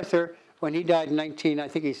 And Arthur, when he died in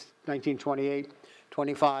 1928,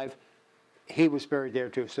 25, he was buried there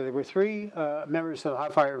too. So there were three members of the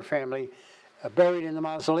Hofheimer family buried in the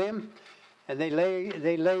mausoleum, and they laid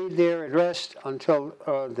there at rest until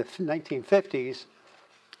the 1950s,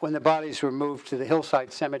 when the bodies were moved to the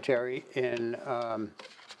Hillside Cemetery in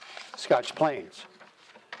Scotch Plains.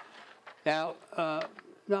 Now,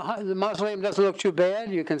 the mausoleum doesn't look too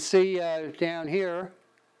bad. You can see down here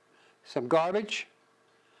some garbage,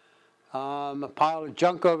 a pile of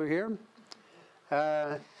junk over here.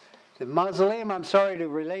 The mausoleum, I'm sorry to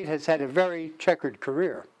relate, has had a very checkered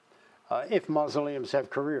career, if mausoleums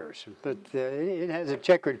have careers. But it has a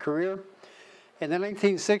checkered career. In the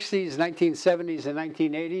 1960s, 1970s, and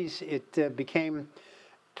 1980s, it became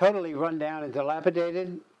totally run down and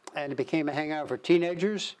dilapidated, and it became a hangout for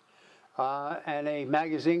teenagers. And a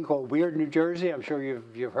magazine called Weird New Jersey, I'm sure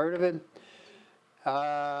you've heard of it,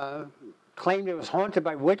 claimed it was haunted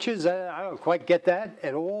by witches. I don't quite get that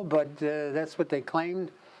at all, but that's what they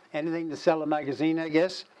claimed. Anything to sell a magazine, I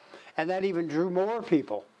guess. And that even drew more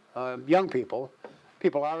people, young people.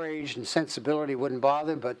 People our age and sensibility wouldn't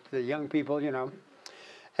bother, but the young people, you know.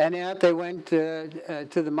 And out they went to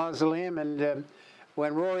the mausoleum, and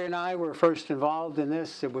when Rory and I were first involved in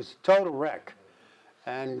this, it was a total wreck.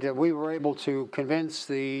 And we were able to convince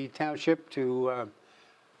the township to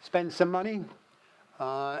spend some money,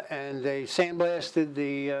 and they sandblasted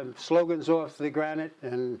the slogans off the granite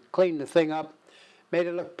and cleaned the thing up, made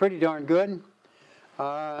it look pretty darn good,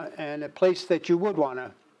 and a place that you would want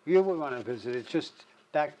to visit. It's just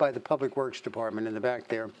backed by the Public Works Department in the back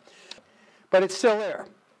there, but it's still there.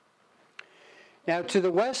 Now, to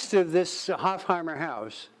the west of this Hofheimer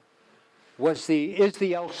house is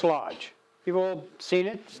the Elks Lodge. You've all seen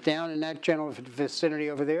it. It's down in that general vicinity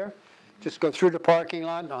over there. Just go through the parking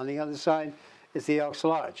lot. On the other side is the Elks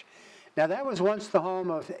Lodge. Now, that was once the home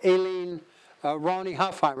of Aileen Ronnie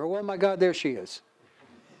Hofheimer. Oh, my God, there she is.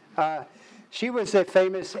 She was a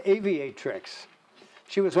famous aviatrix.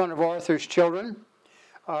 She was one of Arthur's children.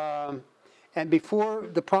 And before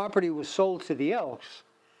the property was sold to the Elks,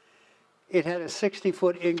 it had a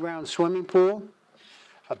 60-foot in-ground swimming pool,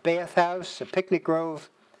 a bathhouse, a picnic grove,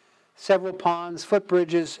 several ponds,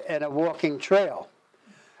 footbridges, and a walking trail.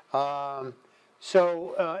 So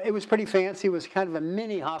it was pretty fancy. It was kind of a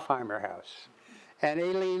mini Hofheimer house. And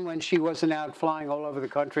Aileen, when she wasn't out flying all over the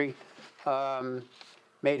country,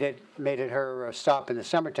 made it her stop in the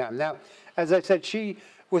summertime. Now, as I said, she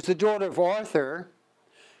was the daughter of Arthur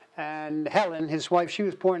and Helen, his wife. She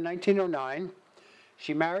was born in 1909.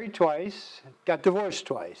 She married twice, got divorced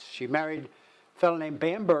twice. She married a fellow named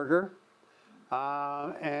Bamberger,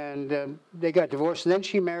 and they got divorced. And then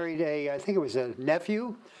she married I think it was a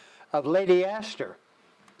nephew of Lady Astor.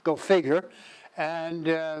 Go figure. And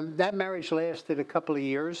that marriage lasted a couple of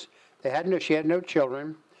years. She had no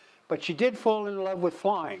children, but she did fall in love with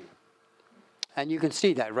flying. And you can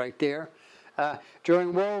see that right there.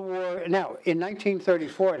 During World War, now in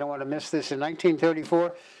 1934, I don't want to miss this, in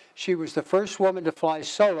 1934, she was the first woman to fly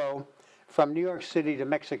solo from New York City to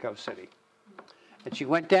Mexico City. And she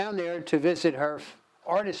went down there to visit her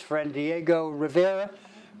artist friend, Diego Rivera,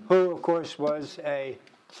 who, of course, was a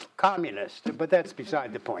communist, but that's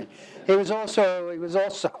beside the point. He was also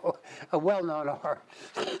a well-known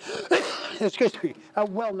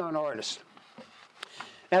artist.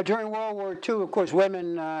 Now, during World War II, of course,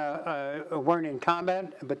 women weren't in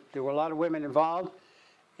combat, but there were a lot of women involved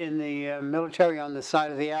in the military on the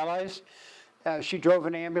side of the Allies. She drove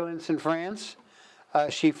an ambulance in France.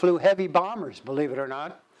 She flew heavy bombers, believe it or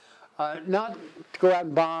not. Not to go out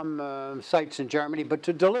and bomb sites in Germany, but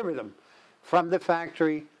to deliver them from the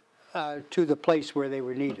factory to the place where they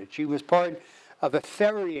were needed. She was part of a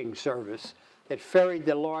ferrying service that ferried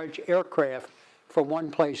the large aircraft from one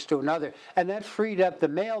place to another. And that freed up the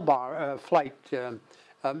mail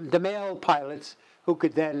the mail pilots who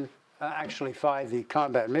could then actually fly the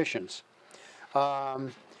combat missions.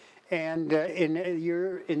 In the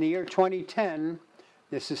year 2010,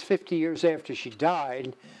 this is 50 years after she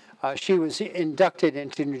died, she was inducted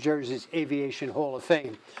into New Jersey's Aviation Hall of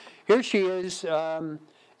Fame. Here she is on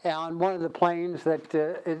one of the planes that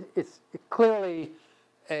it's clearly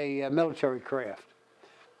a military craft.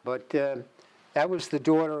 But that was the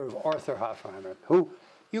daughter of Arthur Hofheimer, who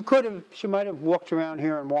she might have walked around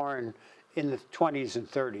here in Warren in the 20s and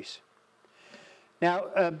 30s.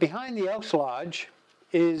 Now, behind the Elks Lodge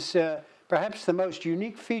is perhaps the most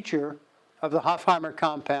unique feature of the Hofheimer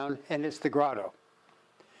compound, and it's the grotto.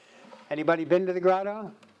 Anybody been to the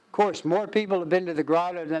grotto? Of course, more people have been to the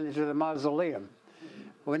grotto than to the mausoleum.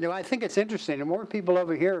 I think it's interesting, the more people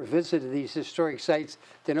over here have visited these historic sites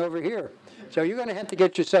than over here. So you're going to have to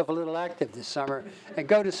get yourself a little active this summer and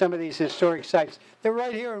go to some of these historic sites. They're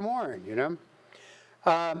right here in Warren, you know.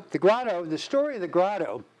 The grotto, the story of the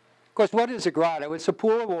grotto, of course, what is a grotto? It's a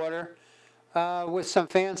pool of water with some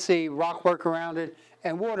fancy rock work around it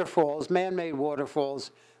and waterfalls, man-made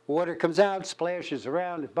waterfalls. Water comes out, splashes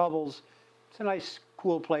around, it bubbles. It's a nice,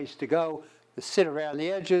 cool place to go, to sit around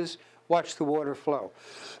the edges, watch the water flow.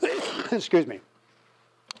 Excuse me.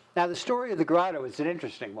 Now, the story of the grotto is an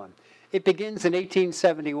interesting one. It begins in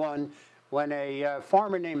 1871 when a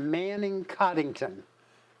farmer named Manning Coddington,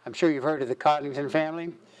 I'm sure you've heard of the Coddington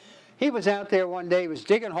family, he was out there one day, he was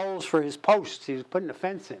digging holes for his posts, he was putting a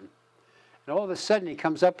fence in. And all of a sudden he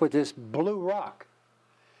comes up with this blue rock.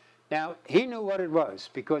 Now, he knew what it was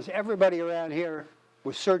because everybody around here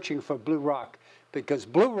was searching for blue rock, because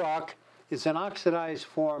blue rock is an oxidized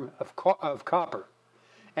form of copper.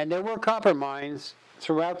 And there were copper mines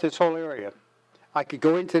throughout this whole area. I could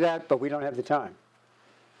go into that, but we don't have the time.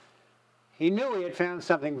 He knew he had found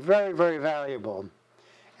something very, very valuable.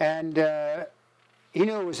 And he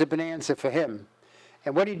knew it was a bonanza for him.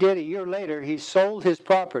 And what he did a year later, he sold his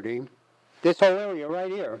property, this whole area right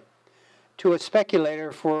here, to a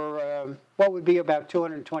speculator for what would be about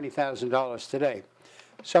 $220,000 today.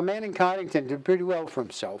 So Manning Coddington did pretty well for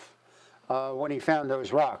himself when he found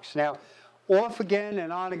those rocks. Now, off again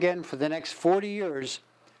and on again for the next 40 years,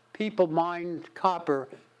 people mined copper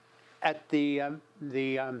at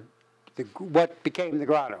what became the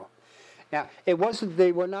grotto. Now, they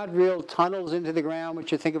were not real tunnels into the ground,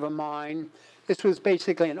 which you think of a mine. This was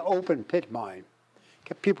basically an open pit mine.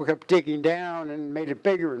 People kept digging down and made it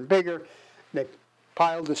bigger and bigger. They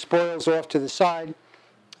piled the spoils off to the side. It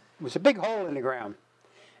was a big hole in the ground.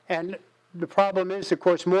 And the problem is, of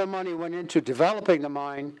course, more money went into developing the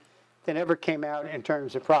mine than ever came out in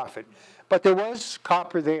terms of profit. But there was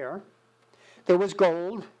copper there. There was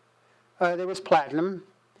gold. There was platinum.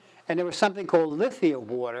 And there was something called lithia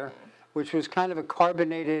water, which was kind of a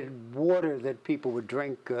carbonated water that people would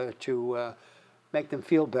drink to make them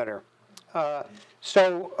feel better.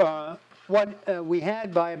 What we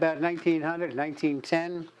had by about 1900,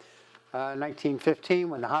 1910, 1915,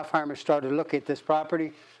 when the Hofheimer started looking at this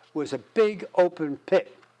property, was a big open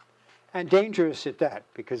pit, and dangerous at that,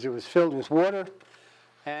 because it was filled with water,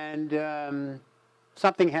 and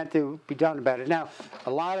something had to be done about it. Now,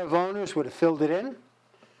 a lot of owners would have filled it in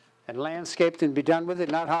and landscaped and be done with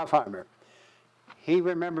it, not Hofheimer. He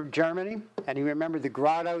remembered Germany, and he remembered the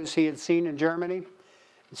grottos he had seen in Germany.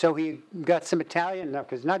 And so he got some Italian,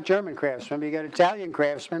 because not German craftsmen, but he got Italian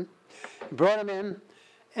craftsmen, brought them in,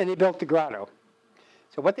 and he built the grotto.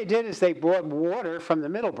 So what they did is they brought water from the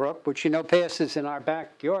Middlebrook, which you know passes in our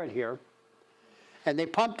backyard here, and they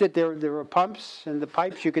pumped it. There were pumps and the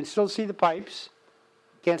pipes. You can still see the pipes.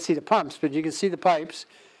 Can't see the pumps, but you can see the pipes.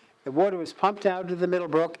 The water was pumped out of the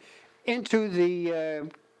Middlebrook into the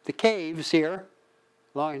caves here,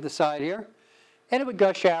 along the side here, and it would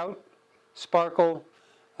gush out, sparkle,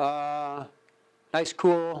 nice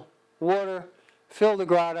cool water, fill the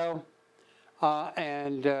grotto,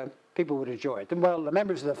 and people would enjoy it. Well, the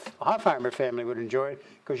members of the Hofheimer family would enjoy it,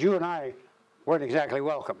 because you and I weren't exactly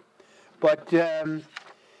welcome. But there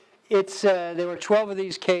were 12 of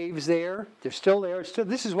these caves there. They're still there.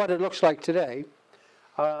 This is what it looks like today.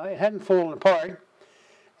 It hadn't fallen apart.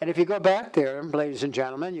 And if you go back there, ladies and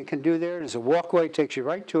gentlemen, you can do there. There's a walkway, takes you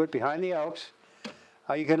right to it behind the elks.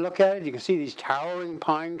 You can look at it. You can see these towering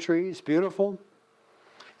pine trees, beautiful.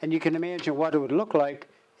 And you can imagine what it would look like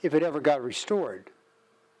if it ever got restored.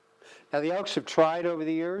 Now, the elks have tried over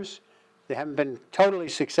the years. They haven't been totally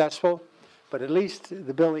successful, but at least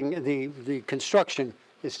the building, the construction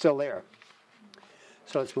is still there.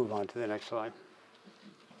 So let's move on to the next slide.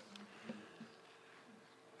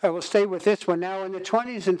 We'll stay with this one. Now, in the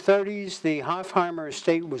 20s and 30s, the Hofheimer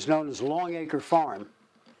estate was known as Longacre Farm.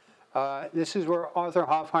 This is where Arthur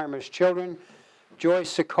Hofheimer's children,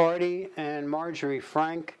 Joyce Sicardi and Marjorie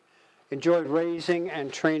Frank, enjoyed raising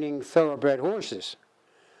and training thoroughbred horses,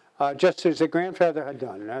 just as their grandfather had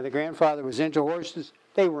done. Now, the grandfather was into horses.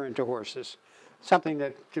 They were into horses, something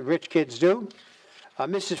that the rich kids do.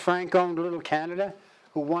 Mrs. Frank owned Little Canada,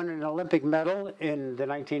 who won an Olympic medal in the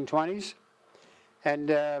 1920s.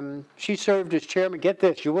 And she served as chairman, get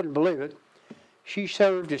this, you wouldn't believe it, she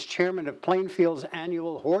served as chairman of Plainfield's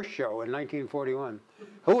annual horse show in 1941.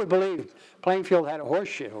 Who would believe Plainfield had a horse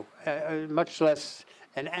show, much less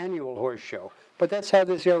an annual horse show? But that's how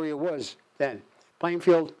this area was then.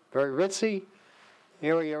 Plainfield, very ritzy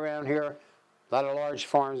area around here, a lot of large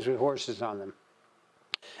farms with horses on them.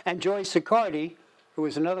 And Joyce Sicardi, who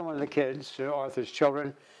was another one of the kids, Arthur's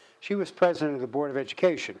children, she was president of the Board of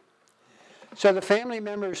Education. So the family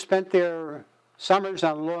members spent their summers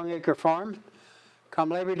on Longacre Farm. Come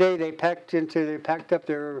Labor Day, they packed up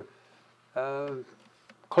their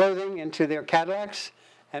clothing into their Cadillacs,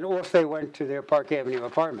 and off they went to their Park Avenue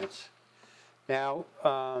apartments. Now,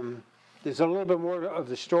 there's a little bit more of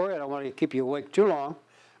the story. I don't want to keep you awake too long,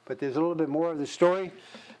 but there's a little bit more of the story.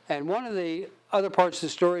 And one of the other parts of the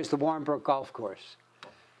story is the Warrenbrook Golf Course.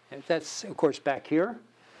 And that's, of course, back here,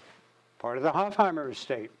 part of the Hofheimer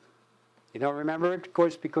estate. You don't remember it, of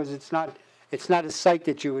course, because it's not a site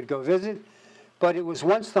that you would go visit, but it was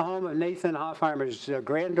once the home of Nathan Hofheimer's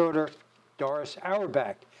granddaughter, Doris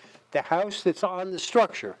Auerbach. The house that's on the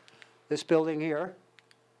structure, this building here,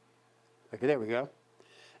 okay, there we go,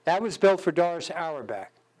 that was built for Doris Auerbach.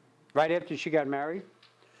 Right after she got married,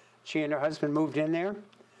 she and her husband moved in there,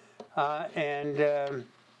 and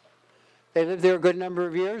they lived there a good number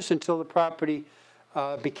of years until the property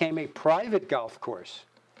became a private golf course.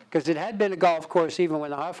 Because it had been a golf course even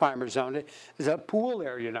when the Hofheimers owned it. There's a pool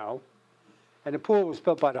there, you know, and the pool was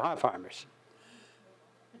built by the Hofheimers.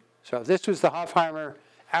 So this was the Hofheimer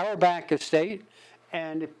Auerbach estate,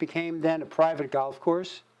 and it became then a private golf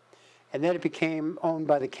course, and then it became owned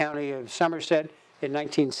by the county of Somerset in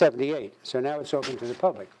 1978. So now it's open to the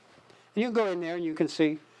public. And you can go in there and you can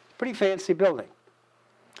see a pretty fancy building.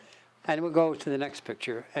 And we'll go to the next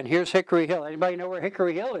picture. And here's Hickory Hill. Anybody know where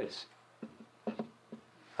Hickory Hill is?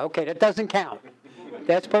 Okay, that doesn't count.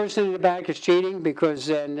 That person in the back is cheating because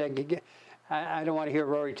I don't want to hear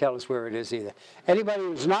Rory tell us where it is either. Anybody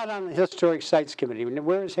who's not on the Historic Sites Committee,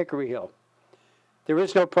 where is Hickory Hill? There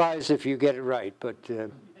is no prize if you get it right, but,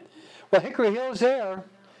 well, Hickory Hill is there.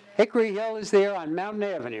 Hickory Hill is there on Mountain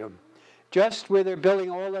Avenue, just where they're building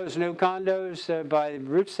all those new condos by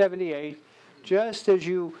Route 78, just as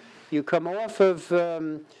you come off of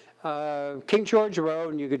King George Road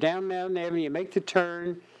and you go down Mountain Avenue, you make the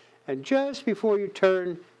turn, and just before you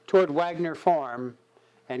turn toward Wagner Farm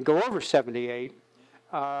and go over 78,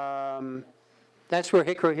 that's where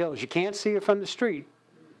Hickory Hill is. You can't see it from the street,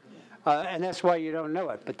 and that's why you don't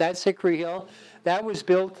know it. But that's Hickory Hill. That was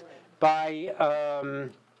built by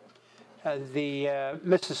Mrs.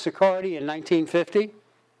 Sicardi in 1950.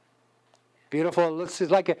 Beautiful. It looks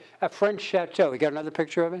like a French chateau. You got another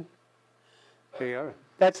picture of it? There you are.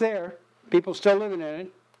 That's there. People still living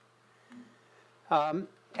in it.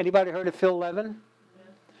 Anybody heard of Phil Levin?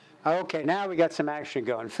 Okay, now we got some action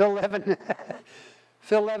going. Phil Levin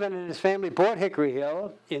and his family bought Hickory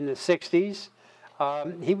Hill in the 60s.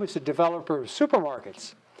 He was a developer of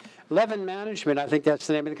supermarkets. Levin Management, I think that's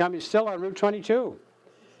the name of the company, is still on Route 22.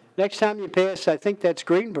 Next time you pass, I think that's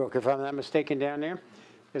Greenbrook, if I'm not mistaken, down there.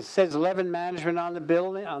 It says Levin Management on the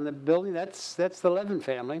building. That's the Levin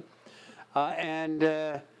family. And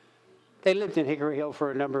they lived in Hickory Hill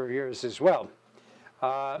for a number of years as well.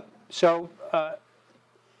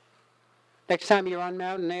 Next time you're on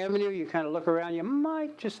Mountain Avenue, you kind of look around, you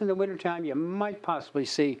might, just in the wintertime, you might possibly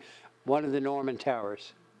see one of the Norman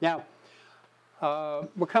Towers. Now,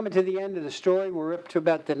 we're coming to the end of the story. We're up to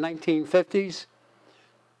about the 1950s.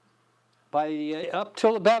 Up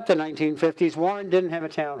till about the 1950s, Warren didn't have a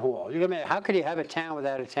town hall. You're gonna, how could you have a town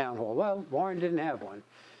without a town hall? Well, Warren didn't have one.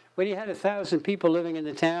 When you had 1,000 people living in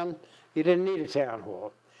the town, you didn't need a town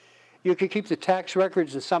hall. You could keep the tax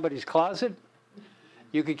records in somebody's closet.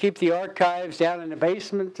 You could keep the archives down in the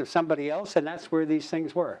basement of somebody else, and that's where these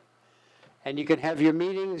things were. And you could have your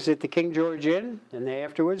meetings at the King George Inn, and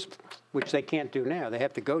afterwards, which they can't do now. They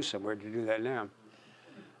have to go somewhere to do that now.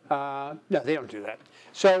 No, they don't do that.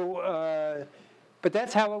 So, but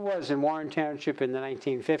that's how it was in Warren Township in the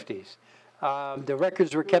 1950s. The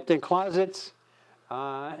records were kept in closets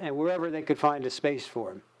and wherever they could find a space for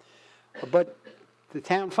them. But the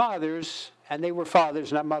town fathers, and they were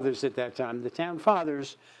fathers, not mothers at that time, the town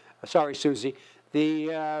fathers, sorry, Susie, they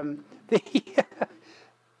got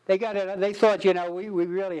it. They thought, you know, we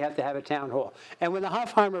really have to have a town hall. And when the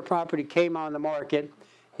Hofheimer property came on the market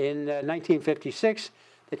in 1956,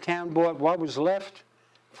 the town bought what was left,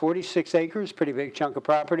 46 acres, pretty big chunk of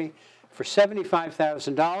property, for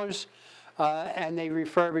 $75,000. And they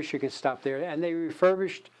refurbished, you can stop there, and they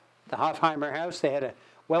refurbished the Hofheimer house. They had a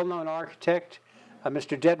well-known architect,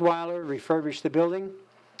 Mr. Deadweiler, refurbished the building,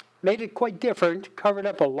 made it quite different, covered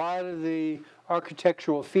up a lot of the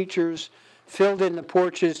architectural features, filled in the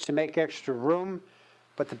porches to make extra room,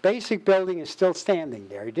 but the basic building is still standing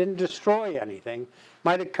there. He didn't destroy anything,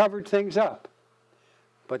 might have covered things up,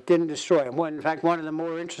 but didn't destroy them. In fact, one of the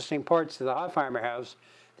more interesting parts of the Hofheimer house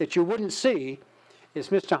that you wouldn't see is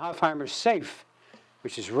Mr. Hofheimer's safe,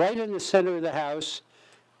 which is right in the center of the house.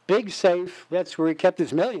 Big safe, that's where he kept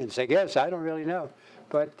his millions, I guess. I don't really know.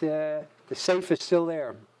 But the safe is still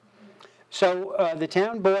there. So the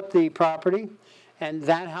town bought the property, and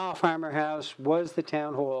that Hofheimer house was the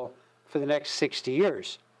town hall for the next 60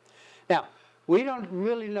 years. Now, we don't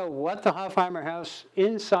really know what the Hofheimer house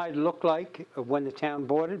inside looked like when the town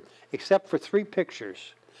bought it, except for 3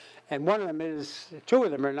 pictures. And one of them is, 2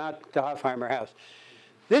 of them are not the Hofheimer house.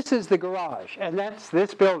 This is the garage, and that's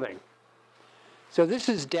this building. So this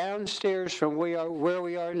is downstairs from where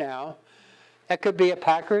we are now. That could be a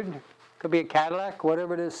Packard, could be a Cadillac,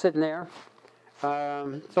 whatever it is sitting there. It's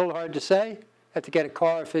a little hard to say. Have to get a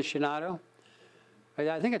car aficionado.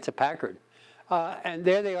 I think it's a Packard. And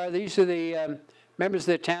there they are. These are the members of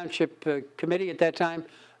the township committee at that time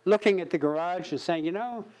looking at the garage and saying, you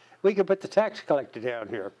know, we could put the tax collector down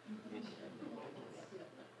here.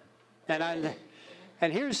 And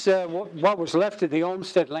here's what was left of the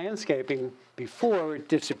Olmsted landscaping before it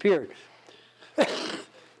disappeared.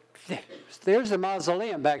 There's the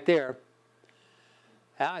mausoleum back there.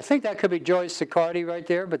 I think that could be Joyce Sicardi right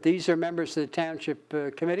there, but these are members of the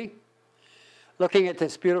township committee looking at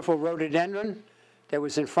this beautiful rhododendron that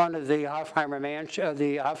was in front of the Hofheimer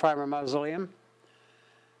the Hofheimer mausoleum.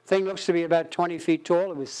 Thing looks to be about 20 feet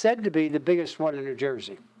tall. It was said to be the biggest one in New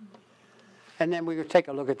Jersey. And then we could take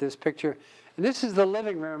a look at this picture. And this is the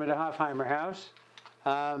living room at the Hofheimer house.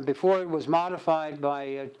 Before it was modified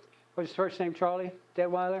by, what's his first name, Charlie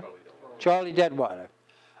Deadweiler? Charlie Deadweiler.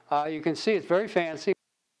 You can see it's very fancy.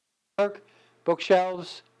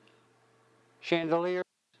 Bookshelves, chandeliers.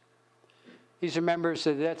 These are members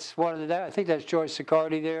of, that's one of the, I think that's Joyce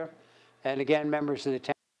Sicardi there. And again, members of the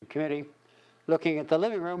town committee looking at the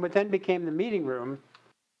living room, but then became the meeting room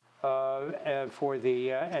and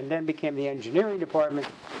then became the engineering department,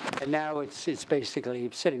 and now it's basically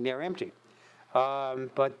sitting there empty.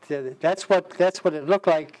 But that's what it looked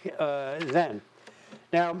like then.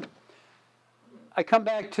 Now, I come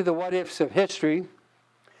back to the what ifs of history.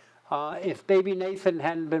 If baby Nathan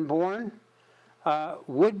hadn't been born,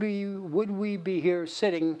 would we be here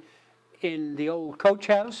sitting in the old coach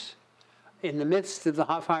house in the midst of the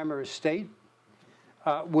Hofheimer estate?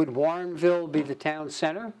 Would Warrenville be the town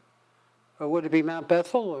center? Or would it be Mount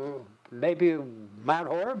Bethel, or maybe Mount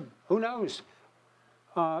Horeb? Who knows?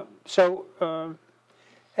 As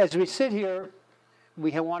we sit here,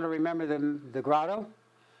 we want to remember the grotto,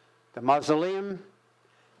 the mausoleum,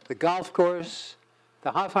 the golf course,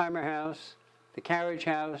 the Hofheimer house, the carriage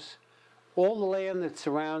house, all the land that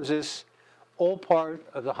surrounds us, all part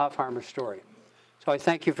of the Hofheimer story. So I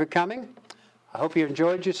thank you for coming. I hope you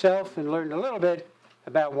enjoyed yourself and learned a little bit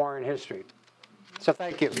about Warren history. So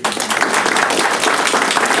thank you.